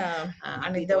ඒවන්න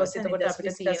අනිත් දවසේ එතකොට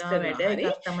අපිට තියෙනවා වැඩ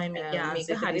එකක් තමයි මේක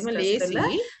ආන්සර් හරිම ලේසි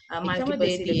මල්ටිපල්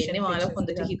තියෙන්නේ ඔයාලා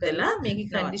හොඳට හිතලා මේකේ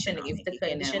කන්ඩිෂන් එක if the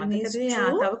condition is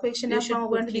true තව ක්වෙස්චන් එකක් මම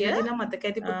ඔයගොල්ලන්ට දීලා තියෙනවා මතක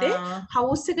ඇති පුතේ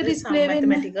house එක display වෙන්න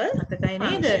මතකයි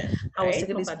නේද house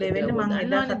එක display වෙන්න මම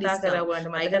එදා කතා කරා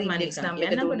ඔයගොල්ලන්ට මතකයි index number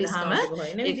එක දුන්නාම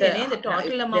ඒක නේද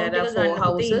total amount එක ගන්න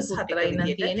houses හතරයි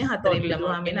නම් තියෙන්නේ හතරෙන්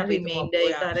බෙදුවාම එන remainder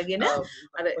එක අරගෙන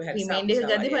අර remainder එක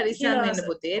ගද්දි පරිස්සම් වෙන්න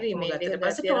පුතේ remainder එක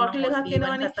පස්සේ total එකක්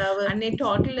එනවනේ අන්නේ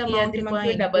total amount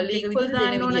එක double equal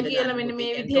දාන්න ඕන කියලා මෙන්න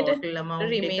මේ විදිහට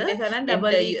remainder කරන්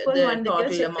double equal 1 දෙක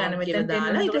check කරන මෙතන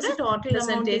දාලා ඊට පස්සේ total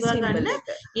amount එක ගන්න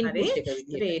input එක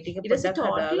විදිහට ඒ ටික පොඩ්ඩක්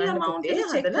total amount එක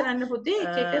check කරන්න පුතේ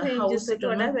එක එක ranges එකට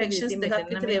වඩා fractions දෙකක්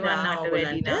විතර එවන්න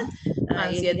ඕගොල්ලන්ට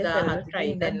 500,000 try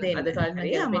එකක් දෙන්න අද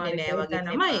කාලේ හරියන්නේ නෑ වගේ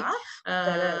තමයි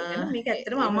මේක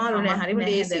ඇත්තටම අමාරු නෑ හරිම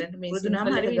ලේසි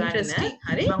පුරුදුනාම හරිම ඉන්ටරෙස්ටිං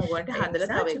හරි මම ඔයාලට හදලා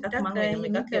තව එකක් මම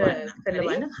වෙනම එකක් කරලා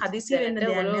බලන්න හදිසි වෙන්න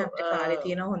දෙයක් නෑ අපිට කාලේ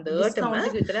තියෙන හොඳටම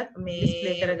විතරක් මේ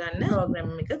ඩිස්ප්ලේ කරගන්න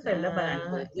ප්‍රෝග්‍රෑම් එක කරලා බලන්න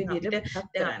විදිහට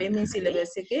දැන් අපේ මේ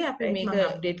සිලබස් එකේ අපි මේක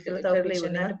අප්ඩේට් කරලා තව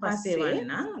ඉවරනාට පස්සේ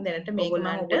වන්නම් දැනට මේක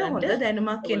මන්ට හොඳ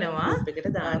දැනුමක් එනවා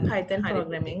එකට දාන්න Python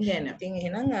programming ගැන ඉතින්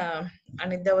එහෙනම්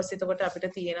අනිත් දවසේ එතකොට අපිට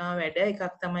තියෙනවා වැඩ එකක්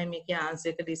තමයි මේකේ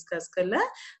ආන්සර් එක ඩිස්කස්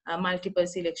කරලා මල්ටිපල්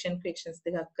සිලෙක්ෂන් ක්වෙස්චන්ස්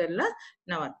දෙකක් කරලා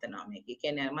නවත්තනවා මේකේ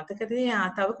කියන්නේ මතකද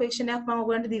තව ක්වෙස්චන් එකක් මම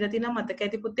ඔයගලන්ට දීලා තියෙනවා මතක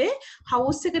ඇති පුතේ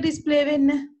house එක ඩිස්ප්ලේ වෙන්න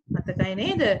මතකයි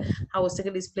නේද house එක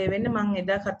ඩිස්ප්ලේ වෙන්න මම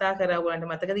එදා කතා කරා ඔයගලන්ට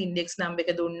මතකද ඉන්ඩෙක්ස් නම්බර්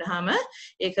එක දුන්නාම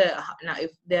ඒක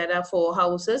if there are 4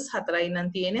 houses හතරයි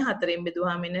නම් තියෙන්නේ හතරෙන්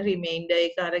බෙදුවාම එන remainder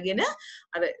එක අරගෙන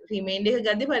අර remainder එක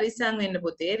ගද්දි පරිස්සම් වෙන්න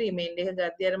පුතේ remainder එක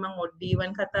ගද්දි අර මම odd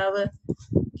even කතාව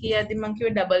කියද්දි මම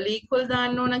කිව්වේ double equal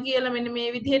දාන්න ඕන කියලා මෙන්න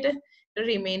මේ විදිහට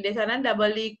remainder කරන්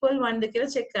double equal 1 ද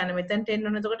කියලා check කරන්න මෙතනට එන්න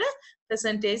ඕන එතකොට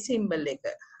percentage symbol එක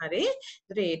හරි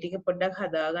ඒතර ඒ ටික පොඩ්ඩක්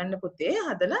හදාගන්න පුතේ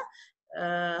හදලා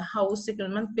house එක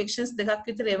මම questions දෙකක්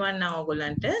විතර එවන්නම්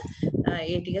ඔයගොල්ලන්ට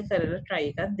ඒ ටික කරලා try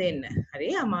එකක් දෙන්න.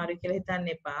 හරි අමාරු කියලා හිතන්න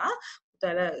එපා.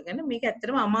 පුතාලා කියන්නේ මේක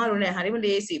ඇත්තටම අමාරු නෑ. හරිම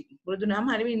ලේසි. පුරුදුනාම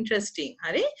හරිම ඉන්ටරෙස්ටිං.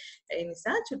 හරි ඒ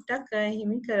නිසා චුට්ටක්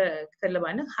හිමින් කරලා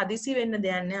බලන්න. හදිසි වෙන්න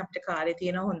දෙයක් නෑ. අපිට කාර්යය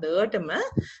තියෙනවා හොඳටම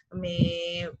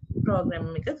මේ ප්‍රෝග්‍රෑම්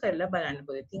එක කරලා බලන්න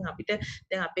පුළුවන්. ඉතින් අපිට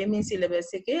දැන් අපේ මේ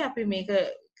සිලබස් එකේ අපි මේක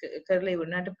කරලා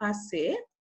ඉවරනාට පස්සේ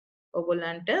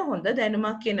ඔයගොල්ලන්ට හොඳ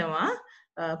දැනුමක් එනවා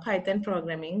Python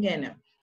programming ගැන.